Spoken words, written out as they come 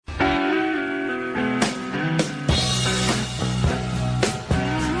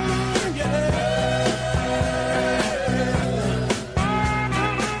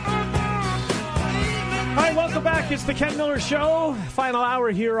It's the Ken Miller Show. Final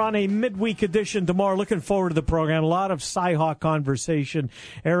hour here on a midweek edition tomorrow. Looking forward to the program. A lot of Cyhawk conversation.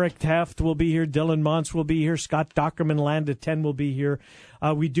 Eric Taft will be here. Dylan Montz will be here. Scott Dockerman, Land at 10 will be here.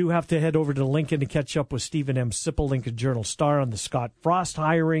 We do have to head over to Lincoln to catch up with Stephen M. Sipple, Lincoln Journal-Star, on the Scott Frost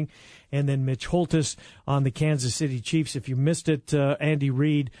hiring, and then Mitch Holtis on the Kansas City Chiefs. If you missed it, Andy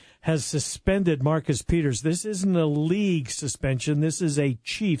Reid has suspended Marcus Peters. This isn't a league suspension. This is a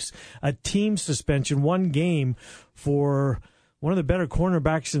Chiefs, a team suspension, one game for one of the better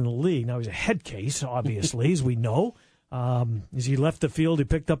cornerbacks in the league. Now, he's a head case, obviously, as we know. As he left the field, he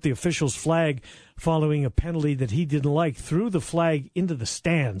picked up the official's flag following a penalty that he didn't like, threw the flag into the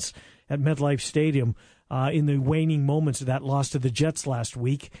stands at MetLife Stadium in the waning moments of that loss to the Jets last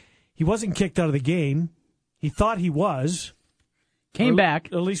week. He wasn't kicked out of the game. He thought he was. Came back.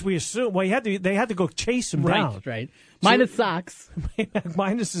 At least we assume. Well, they had to go chase him down. Right. Minus socks.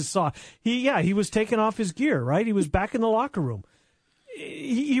 Minus his sock. He was taking off his gear, right? He was back in the locker room.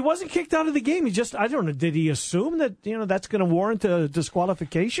 He wasn't kicked out of the game. He just, I don't know, did he assume that, that's going to warrant a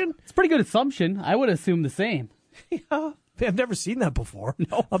disqualification? It's a pretty good assumption. I would assume the same. Yeah. I've never seen that before.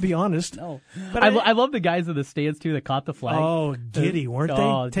 No. I'll be honest. No. But I love the guys in the stands, too, that caught the flag. Oh, giddy, weren't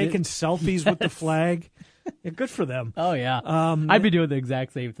they? Taking selfies with the flag. Yeah, good for them. Oh, yeah. I'd be doing the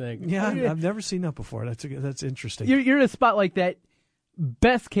exact same thing. Yeah, I've never seen that before. That's interesting. You're in a spot like that.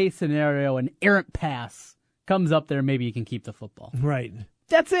 Best case scenario, an errant pass comes up there. Maybe you can keep the football. Right.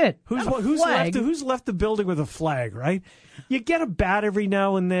 That's it. Who's left the building with a flag, right? You get a bat every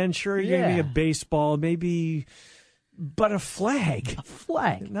now and then. Sure, you're going to get a baseball, maybe, but a flag. A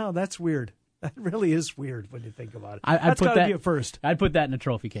flag. No, that's weird. That really is weird when you think about it. That's got to be a first. I'd put that in a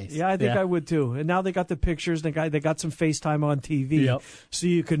trophy case. Yeah, I think I would too. And now they got the pictures. They got some FaceTime on TV, so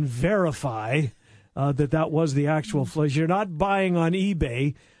you can verify that was the actual flag. You're not buying on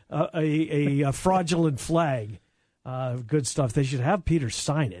eBay a fraudulent flag. Good stuff. They should have Peter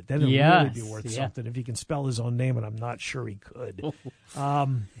sign it. Then it'll really be worth something if he can spell his own name, and I'm not sure he could.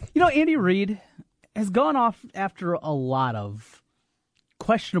 Andy Reid has gone off after a lot of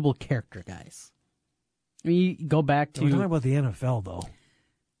questionable character guys. I mean, you go back to... We're talking about the NFL, though.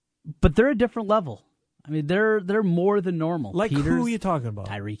 But they're a different level. I mean, they're more than normal. Like Peters, who are you talking about?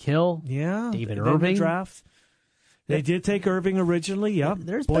 Tyreek Hill. Yeah. David Irving. The draft. They did take Irving originally, yeah.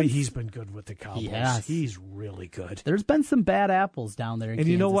 He's been good with the Cowboys. Yes. He's really good. There's been some bad apples down there in Kansas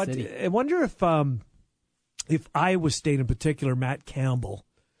City. And you know what? I wonder if Iowa State in particular, Matt Campbell,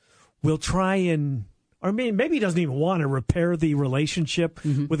 will try and... Or maybe he doesn't even want to repair the relationship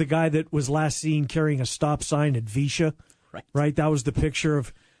with a guy that was last seen carrying a stop sign at Visha. Right? That was the picture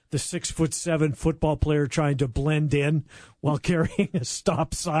of the 6'7" football player trying to blend in while carrying a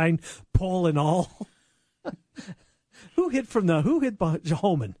stop sign, pole and all. Who hit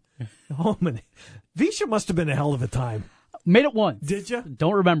Homan? Homan. Visha must have been a hell of a time. Made it once. Did you?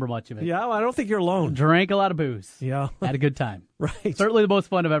 Don't remember much of it. Yeah, well, I don't think you're alone. Drank a lot of booze. Yeah. Had a good time. Right. Certainly the most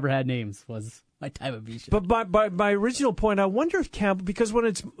fun I've ever had names was my time at Visha. But my original point, I wonder if Campbell, because when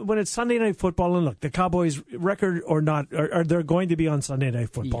it's Sunday Night Football, and look, the Cowboys record or not, are they're going to be on Sunday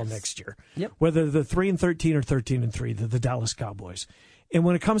Night Football next year. Yep. Whether they're 3-13 or 13-3, the Dallas Cowboys. And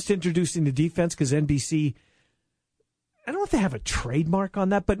when it comes to introducing the defense, because NBC, I don't know if they have a trademark on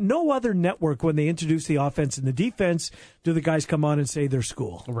that, but no other network, when they introduce the offense and the defense, do the guys come on and say their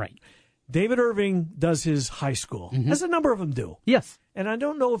school. Right. David Irving does his high school, as a number of them do. Yes. And I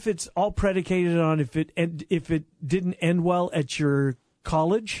don't know if it's all predicated on if it didn't end well at your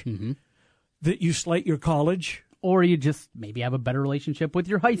college, that you slate your college. Or you just maybe have a better relationship with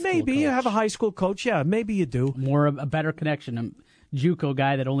your high school Maybe coach. you have a high school coach. Yeah, maybe you do. More of a better connection. A JUCO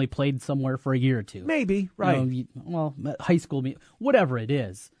guy that only played somewhere for a year or two. Maybe, right. High school, whatever it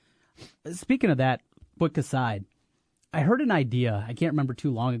is. Speaking of that, quick aside, I heard an idea, I can't remember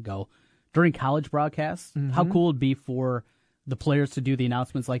too long ago, during college broadcasts, how cool it would be for the players to do the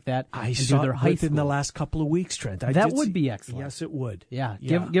announcements like that. I saw their high school in the last couple of weeks, Trent. That would be excellent. Yes, it would. Yeah.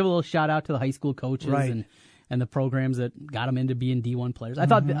 Give a little shout out to the high school coaches and the programs that got them into being D1 players. I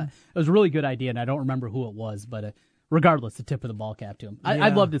thought it was a really good idea, and I don't remember who it was, but regardless, the tip of the ball cap to him.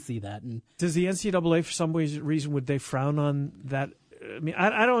 I'd love to see that. And does the NCAA, for some reason, would they frown on that? I mean,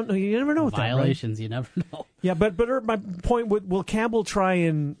 I don't know. You never know with violations. That, right? You never know. Yeah, but my point, will Campbell try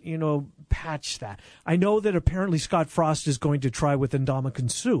and patch that? I know that apparently Scott Frost is going to try with Ndamukong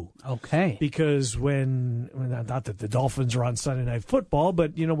Suh. Okay. Because not that the Dolphins are on Sunday Night Football,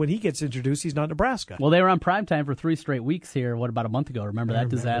 but when he gets introduced, he's not Nebraska. Well, they were on primetime for 3 straight weeks here. What, about a month ago? Remember that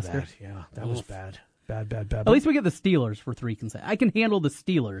disaster? Yeah, that was bad. Bad. At least we get the Steelers for 3 consecutive. I can handle the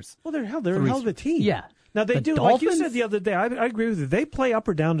Steelers. Well, they're a hell of a team. Yeah. Now, they do, Dolphins? like you said the other day, I agree with you. They play up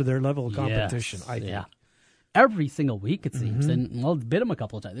or down to their level of competition, yes, I think. Yeah. every single week, it seems. And, well, bit them a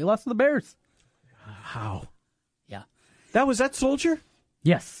couple of times. They lost to the Bears. How? Yeah. Was that Soldier?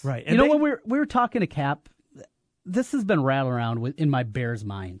 Yes. Right. And when we were talking to Cap, this has been rattling around in my Bears'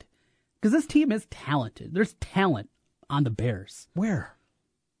 mind. Because this team is talented. There's talent on the Bears. Where?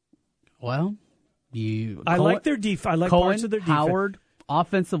 Well, I like their defense. I like Cohen, parts of their defense. Howard,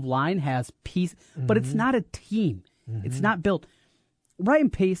 offensive line has piece, but it's not a team. It's not built. Ryan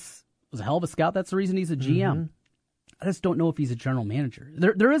Pace was a hell of a scout. That's the reason he's a GM. I just don't know if he's a general manager.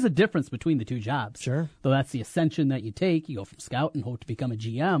 There is a difference between the two jobs. Sure. Though that's the ascension that you take. You go from scout and hope to become a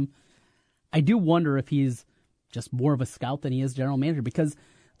GM. I do wonder if he's just more of a scout than he is general manager, because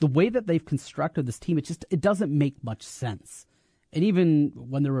the way that they've constructed this team, it doesn't make much sense. And even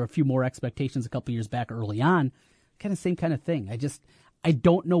when there were a few more expectations a couple years back early on, kind of same kind of thing. I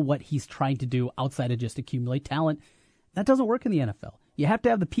don't know what he's trying to do outside of just accumulate talent. That doesn't work in the NFL. You have to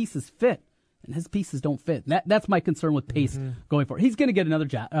have the pieces fit, and his pieces don't fit. That's my concern with Pace going forward. He's going to get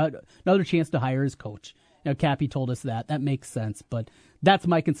another chance to hire his coach. Cappy told us that. That makes sense, but that's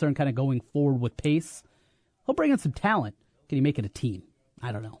my concern kind of going forward with Pace. He'll bring in some talent. Can he make it a team?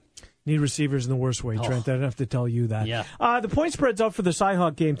 I don't know. Need receivers in the worst way, Trent. I don't have to tell you that. Yeah. The point spread's out for the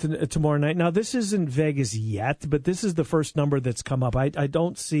Cyhawk game tomorrow night. Now, this isn't Vegas yet, but this is the first number that's come up. I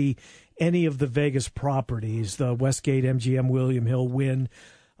don't see any of the Vegas properties, the Westgate, MGM, William Hill, Wynn,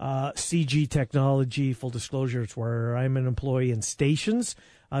 CG Technology, full disclosure, it's where I'm an employee, in Stations.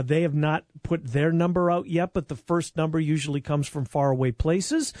 They have not put their number out yet, but the first number usually comes from faraway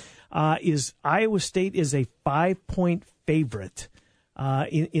places. Is Iowa State is a 5-point favorite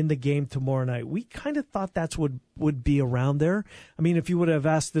in the game tomorrow night. We kind of thought that's would be around there. I mean, if you would have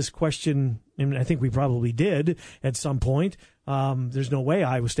asked this question, and I think we probably did at some point, there's no way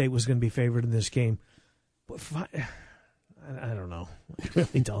Iowa State was going to be favored in this game. But I don't know. I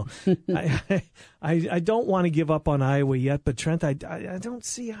really don't. I don't want to give up on Iowa yet, but Trent, I don't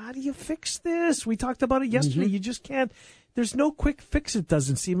see, how do you fix this? We talked about it yesterday. You just can't. There's no quick fix, it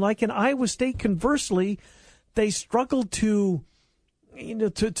doesn't seem like. And Iowa State, conversely, they struggled to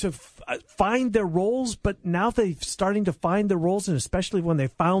find their roles, but now they're starting to find their roles, and especially when they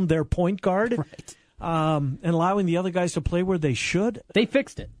found their point guard, right. And allowing the other guys to play where they should. They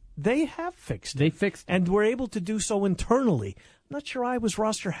fixed it. They have fixed it. They fixed it. And were able to do so internally. I'm not sure Iowa's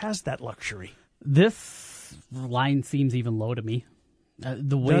roster has that luxury. This line seems even low to me.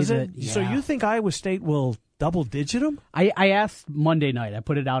 The way Does that, it? Yeah. So you think Iowa State will double-digit them? I asked Monday night. I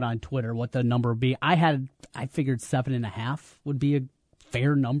put it out on Twitter what the number would be. I figured 7.5 would be a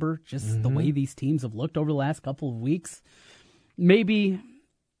fair number, just the way these teams have looked over the last couple of weeks. Maybe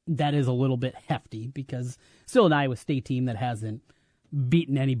that is a little bit hefty, because still an Iowa State team that hasn't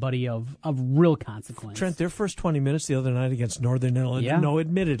beaten anybody of real consequence. Trent, their first 20 minutes the other night against Northern Illinois, no,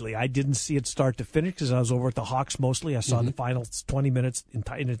 admittedly, I didn't see it start to finish because I was over at the Hawks mostly. I saw the final 20 minutes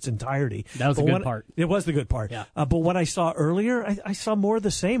in its entirety. That was the good part. It was the good part. Yeah. But what I saw earlier, I saw more of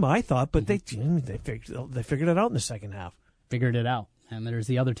the same, I thought, but they figured it out in the second half. Figured it out. And there's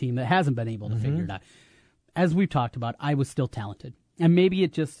the other team that hasn't been able to figure it out. As we've talked about, Iowa's still talented. And maybe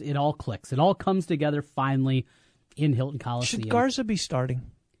it all clicks. It all comes together finally in Hilton Coliseum. Should Garza be starting?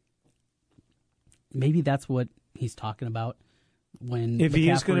 Maybe that's what he's talking about. If he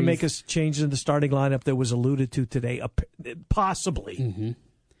is going to make a change in the starting lineup that was alluded to today, possibly.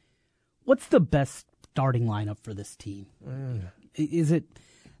 What's the best starting lineup for this team? Is it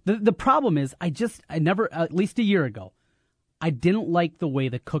the problem is I never, at least a year ago, I didn't like the way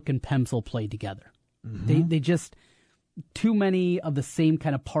that Cook and Pemsl played together. They just, too many of the same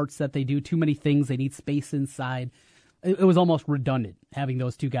kind of parts that they do, too many things, they need space inside. It was almost redundant having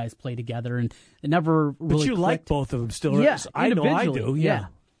those two guys play together, and it never really But you clicked. like both of them still. Yeah, I know I do, yeah.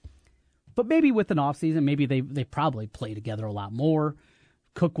 But maybe with an offseason, maybe they probably play together a lot more.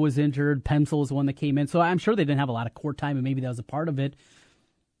 Cook was injured. Pemsl was the one that came in. So I'm sure they didn't have a lot of court time, and maybe that was a part of it.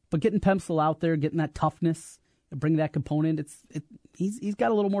 But getting Pemsl out there, getting that toughness, bring that component, he's got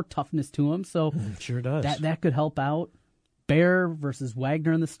a little more toughness to him. So sure does. That could help out. Bear versus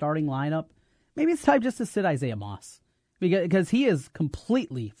Wagner in the starting lineup. Maybe it's time just to sit Isaiah Moss, because he has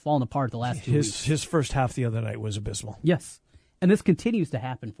completely fallen apart the last 2 weeks. His first half the other night was abysmal. Yes, and this continues to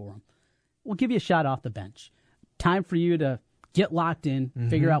happen for him. We'll give you a shot off the bench. Time for you to get locked in,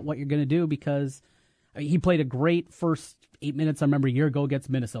 figure out what you're going to do, because he played a great first 8 minutes, I remember, a year ago against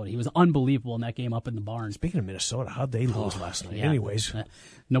Minnesota. He was unbelievable in that game up in the barn. Speaking of Minnesota, how'd they lose last night? Yeah. Anyways.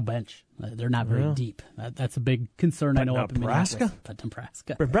 No bench. They're not very deep. That's a big concern, I know, up in Nebraska? But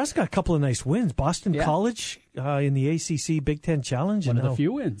Nebraska. Nebraska got a couple of nice wins. Boston College in the ACC Big Ten Challenge. One of the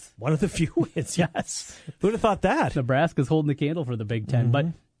few wins. One of the few wins, yes. Who would have thought that? Nebraska's holding the candle for the Big Ten. But,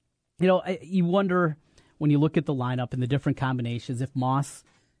 you wonder when you look at the lineup and the different combinations. If Moss,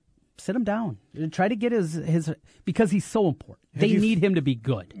 sit him down. Try to get his because he's so important. They need him to be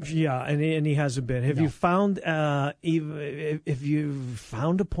good. Yeah, and he hasn't been. Have you found if you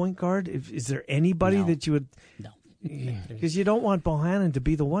found a point guard? Is there anybody that you would? No, because you don't want Bohannon to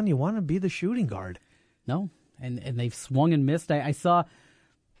be the one. You want to be the shooting guard. No, and they've swung and missed. I saw a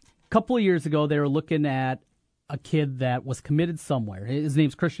couple of years ago they were looking at a kid that was committed somewhere. His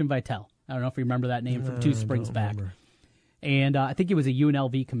name's Christian Vitale. I don't know if you remember that name from 2 springs back. And I think he was a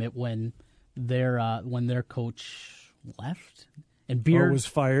UNLV commit when their coach left. And Beard was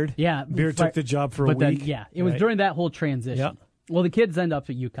fired. Yeah, Beard took the job for a week. It was during that whole transition. Yep. Well, the kids end up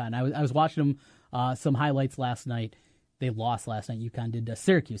at UConn. I was watching them some highlights last night. They lost last night. UConn did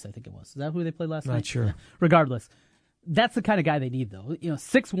Syracuse, I think it was. Is that who they played last night? Not sure. Yeah. Regardless, that's the kind of guy they need, though.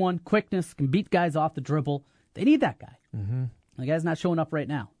 6'1", quickness, can beat guys off the dribble. They need that guy. Mm-hmm. The guy's not showing up right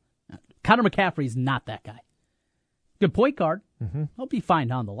now. Connor McCaffrey's not that guy. Good point guard. Mm-hmm. He'll be fine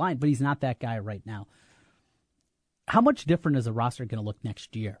down the line, but he's not that guy right now. How much different is the roster going to look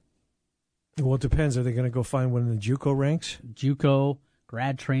next year? Well, it depends. Are they going to go find one in the JUCO ranks? JUCO,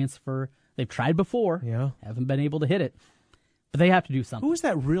 grad transfer. They've tried before. Yeah. Haven't been able to hit it. But they have to do something. Who was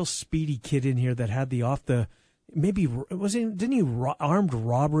that real speedy kid in here that had the didn't he armed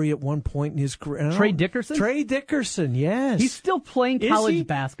robbery at one point in his career? Trey Dickerson? Trey Dickerson, yes. He's still playing college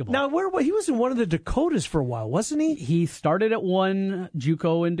basketball. Now, he was in one of the Dakotas for a while, wasn't he? He started at one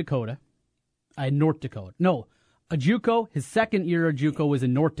JUCO in Dakota. North Dakota. No, a JUCO. His second year of JUCO was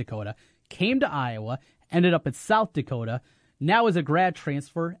in North Dakota. Came to Iowa, ended up at South Dakota. Now is a grad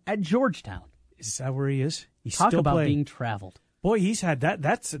transfer at Georgetown. Is that where he is? He's Talk still about playing. being traveled. Boy, he's had that.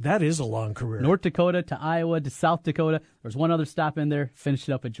 That is a long career. North Dakota to Iowa to South Dakota. There's one other stop in there. Finished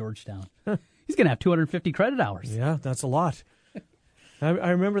it up at Georgetown. He's going to have 250 credit hours. Yeah, that's a lot.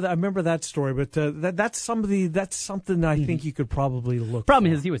 I remember that. I remember that story. But that's something I think you could probably look.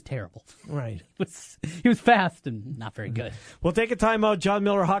 Problem is, he was terrible. Right. He was fast and not very good. We'll take a time out. John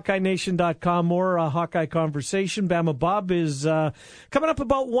Miller, HawkeyeNation.com. More Hawkeye conversation. Bama Bob is coming up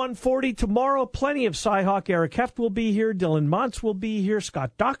about 1:40 tomorrow. Plenty of Cy-Hawk. Eric Heft will be here. Dylan Montz will be here.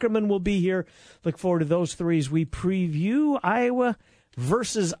 Scott Dockerman will be here. Look forward to those three as we preview Iowa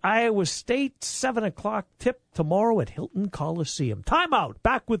versus Iowa State, 7 o'clock tip tomorrow at Hilton Coliseum. Time out.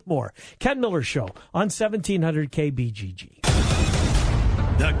 Back with more. Ken Miller Show on 1700 KBGG.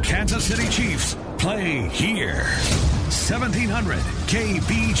 The Kansas City Chiefs play here. 1700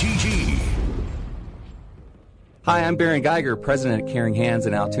 KBGG. Hi, I'm Baron Geiger, president at Caring Hands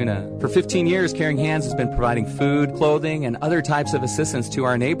in Altoona. For 15 years, Caring Hands has been providing food, clothing, and other types of assistance to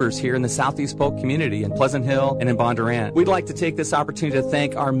our neighbors here in the Southeast Polk community in Pleasant Hill and in Bondurant. We'd like to take this opportunity to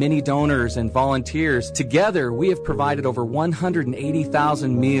thank our many donors and volunteers. Together, we have provided over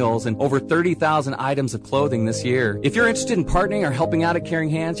 180,000 meals and over 30,000 items of clothing this year. If you're interested in partnering or helping out at Caring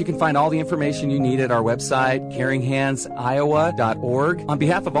Hands, you can find all the information you need at our website, caringhandsiowa.org. On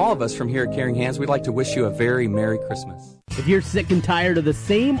behalf of all of us from here at Caring Hands, we'd like to wish you a very Merry Christmas. If you're sick and tired of the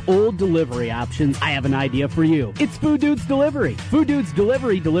same old delivery options, I have an idea for you. It's Food Dudes Delivery. Food Dudes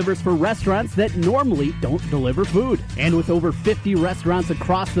Delivery delivers for restaurants that normally don't deliver food. And with over 50 restaurants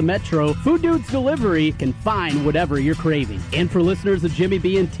across the metro, Food Dudes Delivery can find whatever you're craving. And for listeners of Jimmy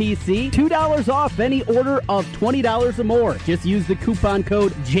B and TC, $2 off any order of $20 or more. Just use the coupon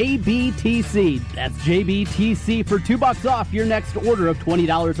code JBTC. That's JBTC for $2 off your next order of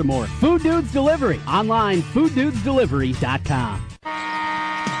 $20 or more. Food Dudes Delivery. Online, fooddudesdelivery.com.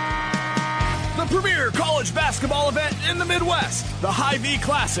 The premier college basketball event in the Midwest, the Hy-Vee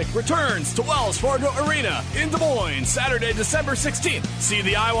Classic, returns to Wells Fargo Arena in Des Moines, Saturday, December 16th. See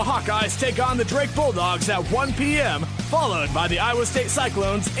the Iowa Hawkeyes take on the Drake Bulldogs at 1 p.m., followed by the Iowa State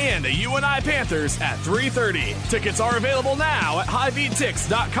Cyclones and the UNI Panthers at 3:30. Tickets are available now at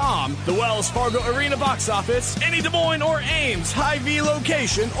HighVTix.com, the Wells Fargo Arena box office, any Des Moines or Ames Hy-Vee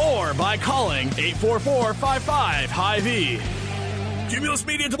location, or by calling 844-55-HIGH-V. Cumulus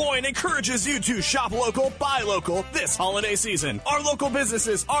Media Des Moines encourages you to shop local, buy local this holiday season. Our local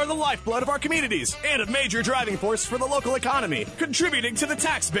businesses are the lifeblood of our communities and a major driving force for the local economy, contributing to the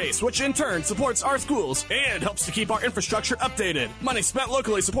tax base, which in turn supports our schools and helps to keep our infrastructure updated. Money spent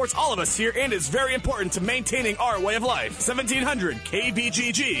locally supports all of us here and is very important to maintaining our way of life. 1700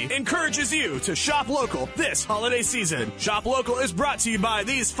 KBGG encourages you to shop local this holiday season. Shop Local is brought to you by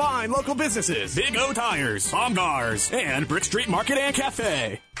these fine local businesses: Big O Tires, Bomgars, and Brick Street Market and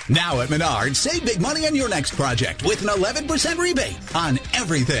Cafe. Now at Menards, save big money on your next project with an 11% rebate on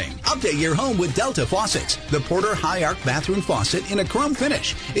everything. Update your home with Delta Faucets. The Porter High Arc bathroom faucet in a chrome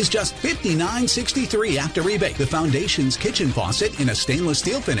finish is just $59.63 after rebate. The Foundations kitchen faucet in a stainless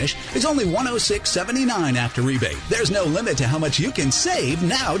steel finish is only $106.79 after rebate. There's no limit to how much you can save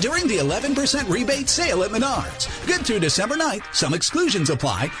now during the 11% rebate sale at Menards. Good through December 9th. Some exclusions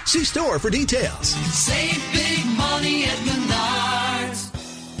apply. See store for details. Save big money at Menards.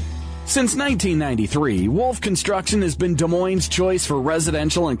 Since 1993, Wolf Construction has been Des Moines' choice for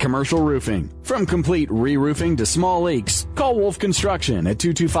residential and commercial roofing. From complete re-roofing to small leaks, call Wolf Construction at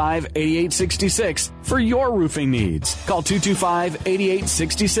 225-8866 for your roofing needs. Call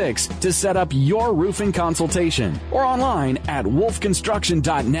 225-8866 to set up your roofing consultation or online at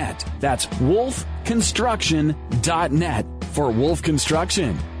wolfconstruction.net. That's wolfconstruction.net for Wolf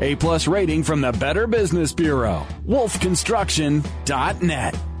Construction. A+ rating from the Better Business Bureau.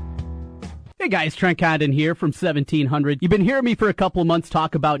 wolfconstruction.net. Hey guys, Trent Condon here from 1700. You've been hearing me for a couple of months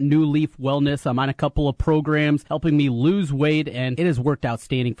talk about New Leaf Wellness. I'm on a couple of programs helping me lose weight, and it has worked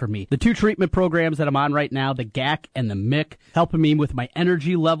outstanding for me. The two treatment programs that I'm on right now, the GAC and the MIC, helping me with my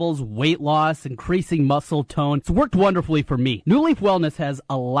energy levels, weight loss, increasing muscle tone. It's worked wonderfully for me. New Leaf Wellness has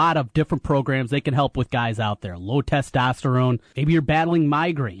a lot of different programs they can help with guys out there. Low testosterone, maybe you're battling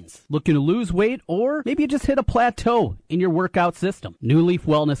migraines, looking to lose weight, or maybe you just hit a plateau in your workout system. New Leaf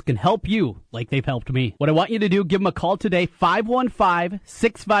Wellness can help you like they've helped me. What I want you to do, give them a call today,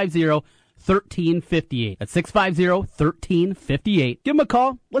 515-650-1358. That's 650-1358. Give them a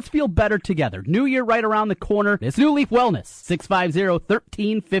call. Let's feel better together. New year right around the corner. It's New Leaf Wellness,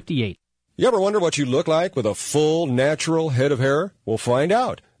 650-1358. You ever wonder what you look like with a full, natural head of hair? Well, find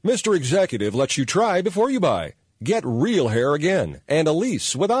out. Mr. Executive lets you try before you buy. Get real hair again and a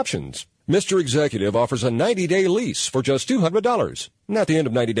lease with options. Mr. Executive offers a 90-day lease for just $200. And at the end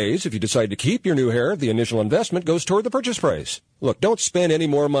of 90 days, if you decide to keep your new hair, the initial investment goes toward the purchase price. Look, don't spend any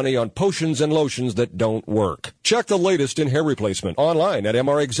more money on potions and lotions that don't work. Check the latest in hair replacement online at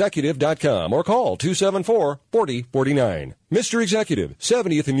mrexecutive.com or call 274-4049. Mr. Executive,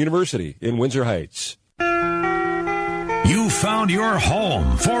 70th and University in Windsor Heights. You found your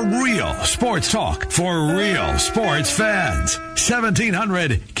home for real sports talk for real sports fans.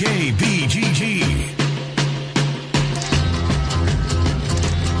 1700 KBGG.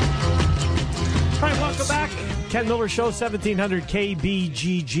 All right, welcome back. Ken Miller Show, 1700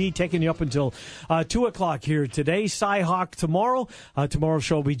 KBGG, taking you up until 2 o'clock here today. Cy-Hawk tomorrow. Tomorrow's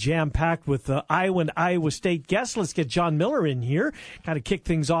show will be jam-packed with Iowa and Iowa State guests. Let's get John Miller in here. Kind of kick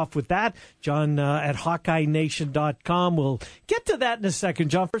things off with that. John at HawkeyeNation.com. We'll get to that in a second,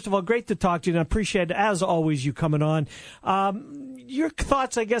 John. First of all, great to talk to you, and I appreciate, as always, you coming on. Your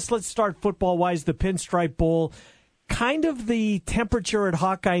thoughts, I guess, let's start football-wise, the Pinstripe Bowl. Kind of the temperature at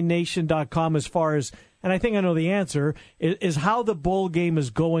HawkeyeNation.com as far as, and I think I know the answer, is how the bowl game is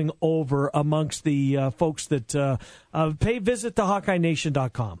going over amongst the folks that pay visit to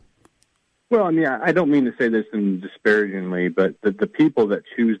HawkeyeNation.com. Well, I mean, I don't mean to say this disparagingly, but the people that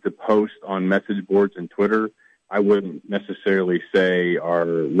choose to post on message boards and Twitter, I wouldn't necessarily say are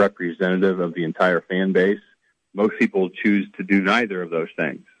representative of the entire fan base. Most people choose to do neither of those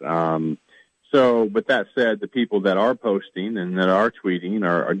things. So, with that said, the people that are posting and that are tweeting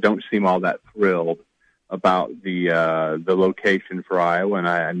don't seem all that thrilled about the location for Iowa, and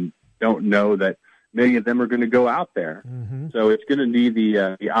I don't know that many of them are going to go out there. Mm-hmm. So it's going to be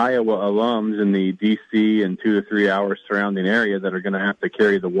the Iowa alums in the D.C. and 2 to 3 hour surrounding area that are going to have to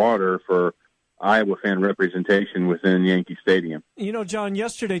carry the water for Iowa fan representation within Yankee Stadium. You know, John,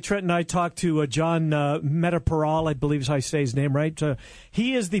 yesterday Trent and I talked to John Metaparal, I believe is how I say his name, right?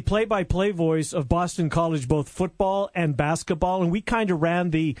 He is the play-by-play voice of Boston College, both football and basketball, and we kind of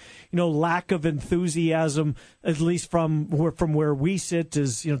ran the, lack of enthusiasm, at least from where we sit,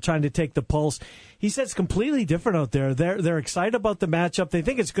 is, trying to take the pulse. He said it's completely different out there. They're excited about the matchup. They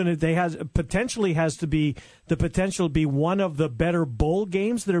think it's going to. Has the potential to be one of the better bowl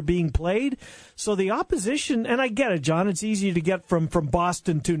games that are being played. So the opposition, and I get it, John. It's easy to get from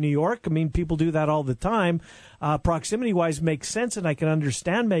Boston to New York. I mean, people do that all the time. Proximity wise makes sense, and I can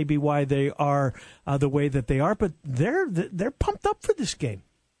understand maybe why they are the way that they are. But they're pumped up for this game.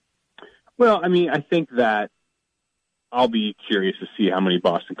 Well, I mean, I think that I'll be curious to see how many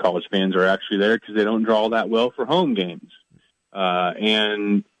Boston College fans are actually there because they don't draw that well for home games.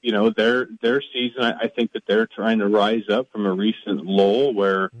 And, their season, I think that they're trying to rise up from a recent lull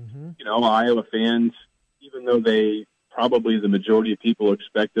where, Iowa fans, even though probably the majority of people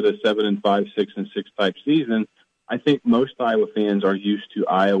expected a 7-5, 6-6 type season, I think most Iowa fans are used to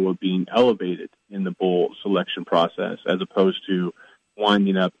Iowa being elevated in the bowl selection process as opposed to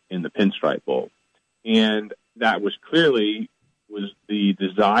winding up in the Pinstripe Bowl. And that was clearly the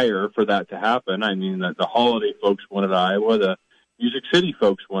desire for that to happen. I mean, the Holiday folks wanted Iowa, the Music City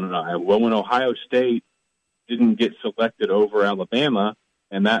folks wanted Iowa. Well, when Ohio State didn't get selected over Alabama,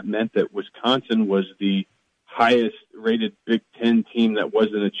 and that meant that Wisconsin was the highest-rated Big Ten team that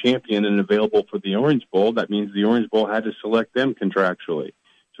wasn't a champion and available for the Orange Bowl, that means the Orange Bowl had to select them contractually.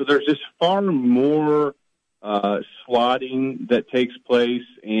 So there's just far more slotting that takes place,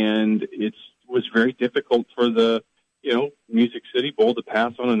 and it was very difficult for the Music City Bowl to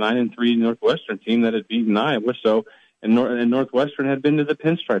pass on a 9-3 Northwestern team that had beaten Iowa. So, and Northwestern had been to the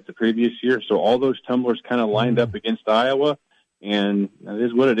Pinstripe the previous year. So all those tumblers kind of lined up against Iowa, and that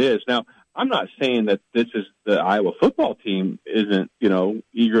is what it is. Now, I'm not saying that this is the Iowa football team isn't,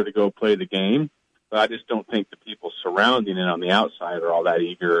 eager to go play the game, but I just don't think the people surrounding it on the outside are all that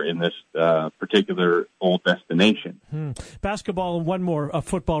eager in this particular bowl destination. Basketball, and one more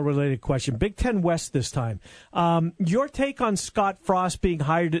football-related question. Big Ten West this time. Your take on Scott Frost being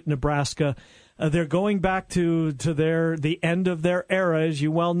hired at Nebraska? They're going back to the end of their era, as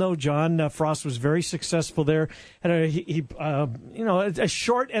you well know, John. Frost was very successful there. Had a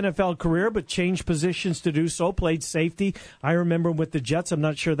short NFL career, but changed positions to do so. Played safety. I remember him with the Jets. I'm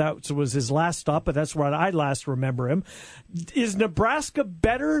not sure that was his last stop, but that's where I last remember him. Is Nebraska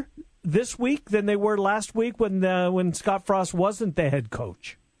better this week than they were last week when Scott Frost wasn't the head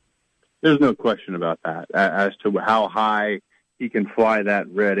coach? There's no question about that. As to how high he can fly that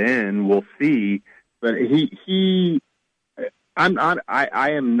red end, we'll see. But I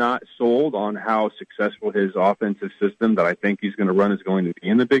am not sold on how successful his offensive system that I think he's going to run is going to be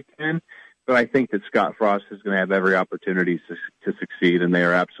in the Big Ten. But I think that Scott Frost is going to have every opportunity to succeed, and they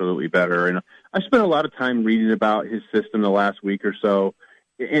are absolutely better. And I spent a lot of time reading about his system the last week or so,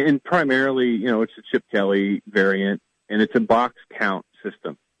 and primarily, it's a Chip Kelly variant, and it's a box count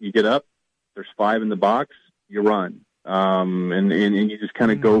system. You get up, there's 5 in the box, you run. And you just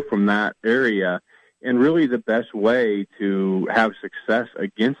kind of go from that area. And really the best way to have success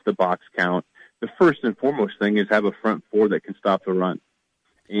against the box count, the first and foremost thing is have a front four that can stop the run.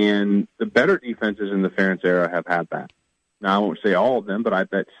 And the better defenses in the Ferentz era have had that. Now, I won't say all of them, but I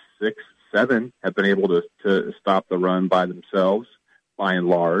bet 6, 7 have been able to stop the run by themselves, by and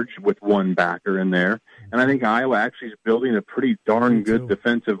large, with one backer in there. And I think Iowa actually is building a pretty darn good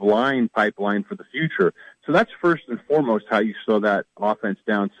defensive line pipeline for the future. So that's first and foremost how you slow that offense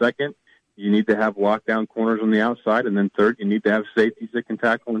down. Second, you need to have lockdown corners on the outside. And then third, you need to have safeties that can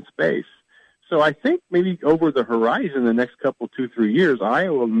tackle in space. So I think maybe over the horizon, the next couple, 2-3 years,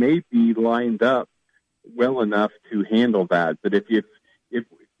 Iowa may be lined up well enough to handle that. But if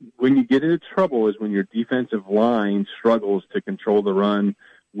when you get into trouble is when your defensive line struggles to control the run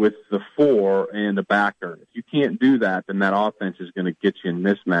with the 4 and a backer. If you can't do that, then that offense is going to get you in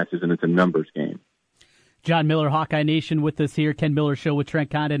mismatches, and it's a numbers game. John Miller, Hawkeye Nation, with us here. Ken Miller Show with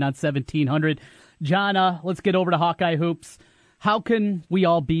Trent Condon on 1700. John, let's get over to Hawkeye Hoops. How can we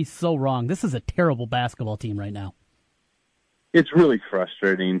all be so wrong? This is a terrible basketball team right now. It's really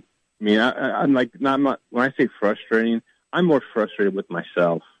frustrating. I mean, I'm like, when I say frustrating, I'm more frustrated with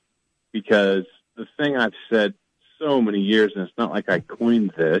myself because the thing I've said so many years, and it's not like I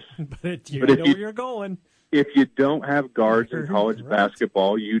coined this. but you know where you're going. If you don't have guards in college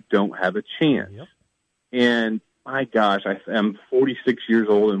basketball, you don't have a chance. Yep. And my gosh, I'm 46 years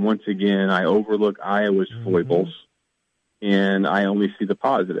old, and once again, I overlook Iowa's foibles, and I only see the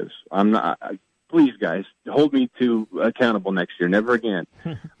positives. I'm not. Please, guys, hold me to accountable next year. Never again.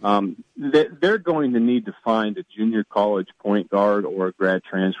 They're going to need to find a junior college point guard or a grad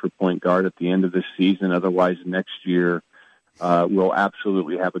transfer point guard at the end of this season. Otherwise, next year we'll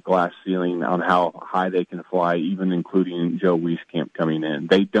absolutely have a glass ceiling on how high they can fly, even including Joe Wieskamp coming in.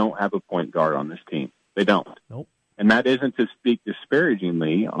 They don't have a point guard on this team. They don't. Nope. And that isn't to speak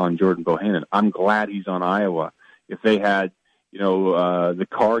disparagingly on Jordan Bohannon. I'm glad he's on Iowa. If they had the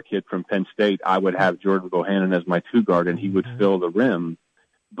Carr kid from Penn State, I would have Jordan Bohannon as my 2 guard, and he would fill the rim.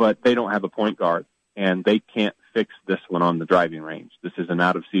 But they don't have a point guard, and they can't fix this one on the driving range. This is an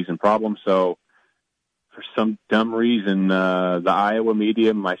out-of-season problem. So for some dumb reason, the Iowa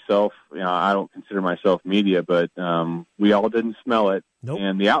media, myself, I don't consider myself media, but we all didn't smell it. Nope.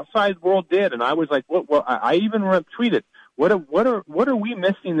 And the outside world did. And I was like, well, I even tweeted, what are we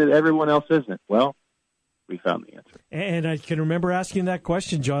missing that everyone else isn't? Well, we found the answer. And I can remember asking that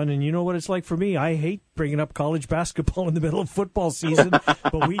question, John, and you know what it's like for me. I hate bringing up college basketball in the middle of football season,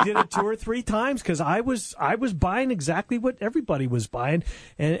 but we did it 2 or 3 times because I was buying exactly what everybody was buying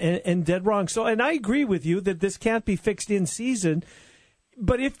and dead wrong. So, and I agree with you that this can't be fixed in season.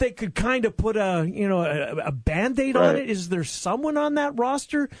 But if they could kind of put a Band-Aid on it, is there someone on that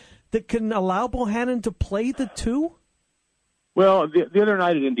roster that can allow Bohannon to play the two? Well, the other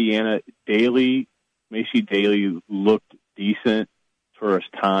night at Indiana, Macy Daly looked decent for his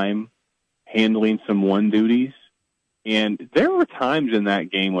time, handling some one duties. And there were times in that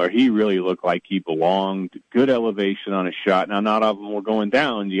game where he really looked like he belonged. Good elevation on his shot. Now, not all of them were going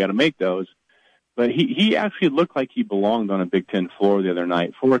down. You got to make those. But he actually looked like he belonged on a Big Ten floor the other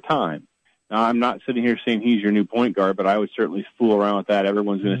night for a time. Now, I'm not sitting here saying he's your new point guard, but I would certainly fool around with that.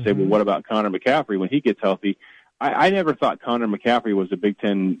 Everyone's going to say, well, what about Connor McCaffrey when he gets healthy? I never thought Connor McCaffrey was a Big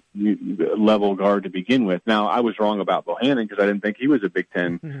Ten level guard to begin with. Now, I was wrong about Bohannon because I didn't think he was a Big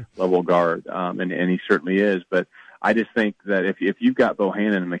Ten level guard, and he certainly is. But I just think that if you've got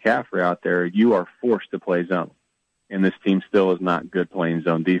Bohannon and McCaffrey out there, you are forced to play zone. And this team still is not good playing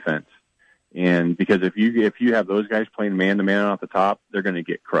zone defense. And because if you have those guys playing man-to-man off the top, they're going to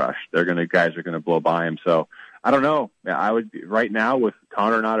get crushed. Guys are going to blow by them. So I don't know. I would right now with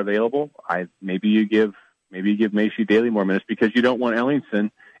Connor not available. Maybe you give Macy Daly more minutes because you don't want Ellingson.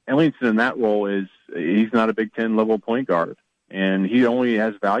 Ellingson in that role he's not a Big Ten level point guard, and he only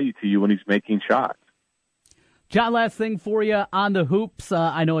has value to you when he's making shots. John, last thing for you on the hoops.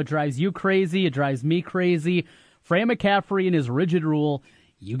 I know it drives you crazy. It drives me crazy. Fran McCaffrey and his rigid rule.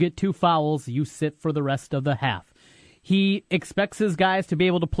 You get 2 fouls, you sit for the rest of the half. He expects his guys to be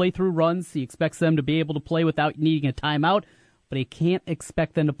able to play through runs. He expects them to be able to play without needing a timeout, but he can't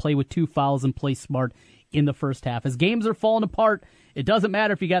expect them to play with 2 fouls and play smart in the first half. As games are falling apart, it doesn't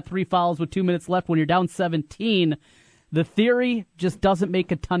matter if you got 3 fouls with 2 minutes left when you're down 17. The theory just doesn't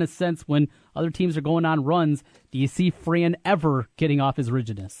make a ton of sense when other teams are going on runs. Do you see Fran ever getting off his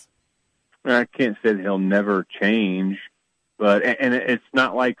rigidness? I can't say that he'll never change. But and it's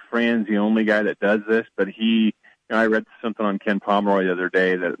not like Fran's the only guy that does this, but I read something on Ken Pomeroy the other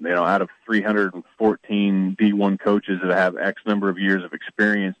day that, out of 314 D1 coaches that have X number of years of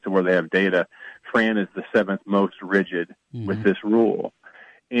experience to where they have data, Fran is the 7th most rigid with this rule.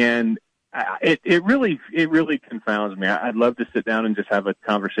 And it really confounds me. I'd love to sit down and just have a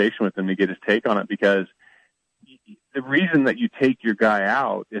conversation with him to get his take on it, because the reason that you take your guy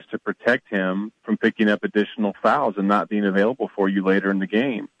out is to protect him from picking up additional fouls and not being available for you later in the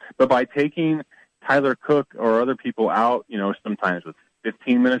game. But by taking Tyler Cook or other people out, sometimes with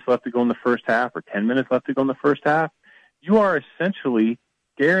 15 minutes left to go in the first half or 10 minutes left to go in the first half, you are essentially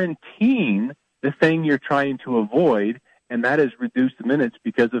guaranteeing the thing you're trying to avoid, and that is reduced minutes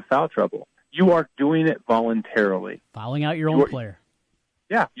because of foul trouble. You are doing it voluntarily. Fouling out your own player.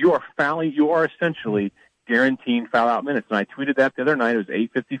 Yeah, you are fouling. You are essentially guaranteeing foul-out minutes. And I tweeted that the other night. It was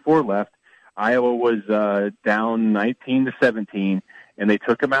 8:54 left. Iowa was down 19-17, and they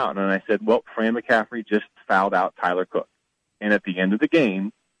took him out. And I said, well, Fran McCaffrey just fouled out Tyler Cook. And at the end of the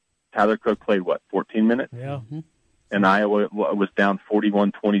game, Tyler Cook played, 14 minutes? Yeah. And Iowa was down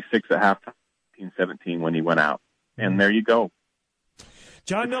 41-26 at halftime, 17 when he went out. And there you go.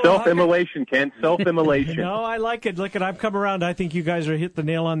 John Miller, self-immolation, Ken. Self-immolation. No, I like it. Look, I've come around. I think you guys are hit the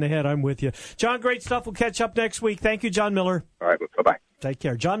nail on the head. I'm with you. John, great stuff. We'll catch up next week. Thank you, John Miller. All right, bye-bye. Take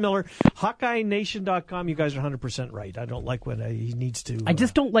care. John Miller, HawkeyeNation.com. You guys are 100% right. I don't like when he needs to. I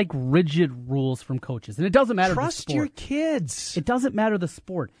just don't like rigid rules from coaches. And it doesn't matter the sport. Trust your kids. It doesn't matter the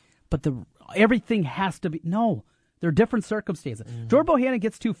sport. But everything has to be. No. There are different circumstances. Jordan Bohannon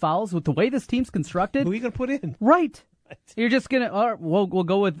gets 2 fouls with the way this team's constructed. Who are you going to put in? Right. You're just going to, we'll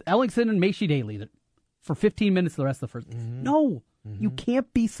go with Ellingson and Macy Daly for 15 minutes the rest of the first. No, you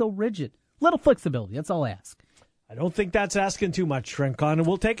can't be so rigid. Little flexibility, that's all I ask. I don't think that's asking too much, Trent Condon.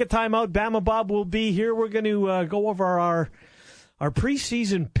 We'll take a timeout. Bama Bob will be here. We're going to go over our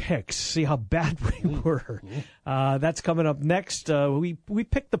preseason picks, see how bad we were. That's coming up next. We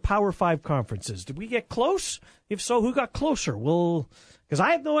picked the Power 5 conferences. Did we get close? If so, who got closer? Because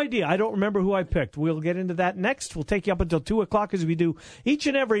I have no idea. I don't remember who I picked. We'll get into that next. We'll take you up until 2 o'clock as we do each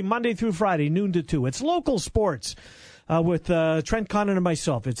and every Monday through Friday, noon to 2. It's local sports with Trent Condon and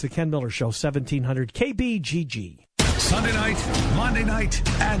myself. It's the Ken Miller Show, 1700 KBGG. Sunday night, Monday night,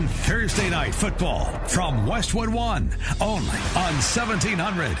 and Thursday night football from Westwood One, only on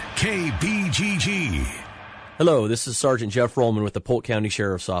 1700 KBGG. Hello, this is Sergeant Jeff Rollman with the Polk County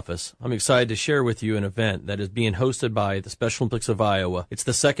Sheriff's Office. I'm excited to share with you an event that is being hosted by the Special Olympics of Iowa. It's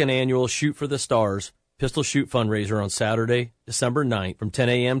the 2nd annual Shoot for the Stars pistol shoot fundraiser on Saturday, December 9th from 10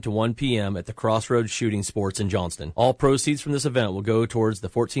 a.m. to 1 p.m. at the Crossroads Shooting Sports in Johnston. All proceeds from this event will go towards the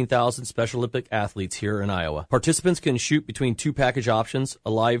 14,000 Special Olympic athletes here in Iowa. Participants can shoot between 2 package options,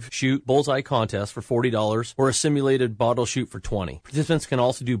 a live shoot bullseye contest for $40 or a simulated bottle shoot for $20. Participants can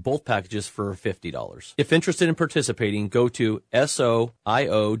also do both packages for $50. If interested in participating, go to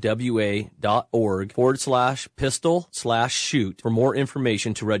soiowa.org/pistol/shoot for more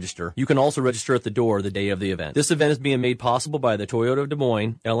information to register. You can also register at the door the day of the event. This event is being made possible by the Toyota of Des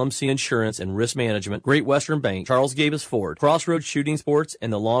Moines, LMC Insurance and Risk Management, Great Western Bank, Charles Gabus Ford, Crossroads Shooting Sports,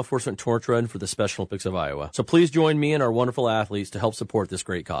 and the Law Enforcement Torch Run for the Special Olympics of Iowa. So please join me and our wonderful athletes to help support this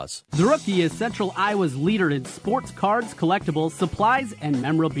great cause. The Rookie is Central Iowa's leader in sports cards, collectibles, supplies, and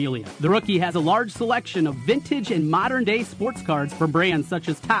memorabilia. The Rookie has a large selection of vintage and modern-day sports cards from brands such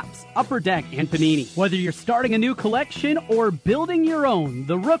as Topps, Upper Deck, and Panini. Whether you're starting a new collection or building your own,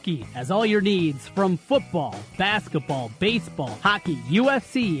 The Rookie has all your needs from football, basketball, baseball, hockey,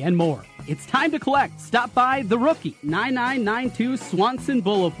 UFC, and more. It's time to collect. Stop by The Rookie, 9992 Swanson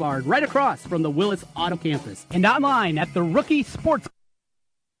Boulevard, right across from the Willis Auto Campus, and online at The Rookie Sports.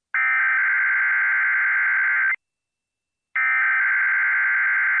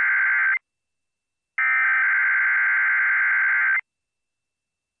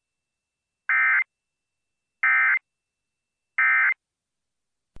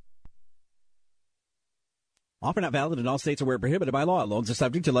 Offer not valid in all states or where prohibited by law. Loans are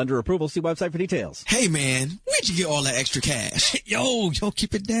subject to lender approval. See website for details. Hey, man, where'd you get all that extra cash? Yo,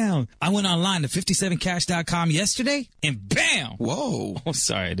 keep it down. I went online to 57cash.com yesterday, and bam! Whoa. Oh,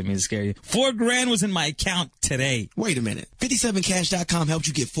 sorry, I didn't mean to scare you. $4,000 was in my account today. Wait a minute. 57cash.com helped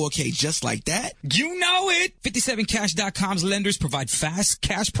you get $4,000 just like that? You know it! 57cash.com's lenders provide fast,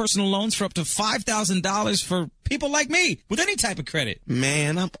 cash personal loans for up to $5,000 for people like me with any type of credit.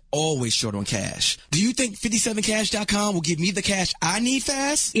 Man, I'm always short on cash. Do you think 57cash.com will give me the cash I need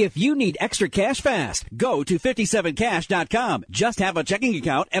fast? If you need extra cash fast, go to 57cash.com. Just have a checking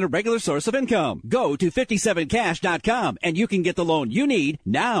account and a regular source of income. Go to 57cash.com and you can get the loan you need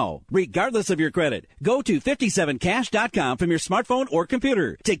now, regardless of your credit. Go to 57cash.com from your smartphone or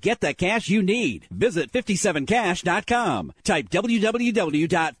computer to get the cash you need. Visit 57cash.com. Type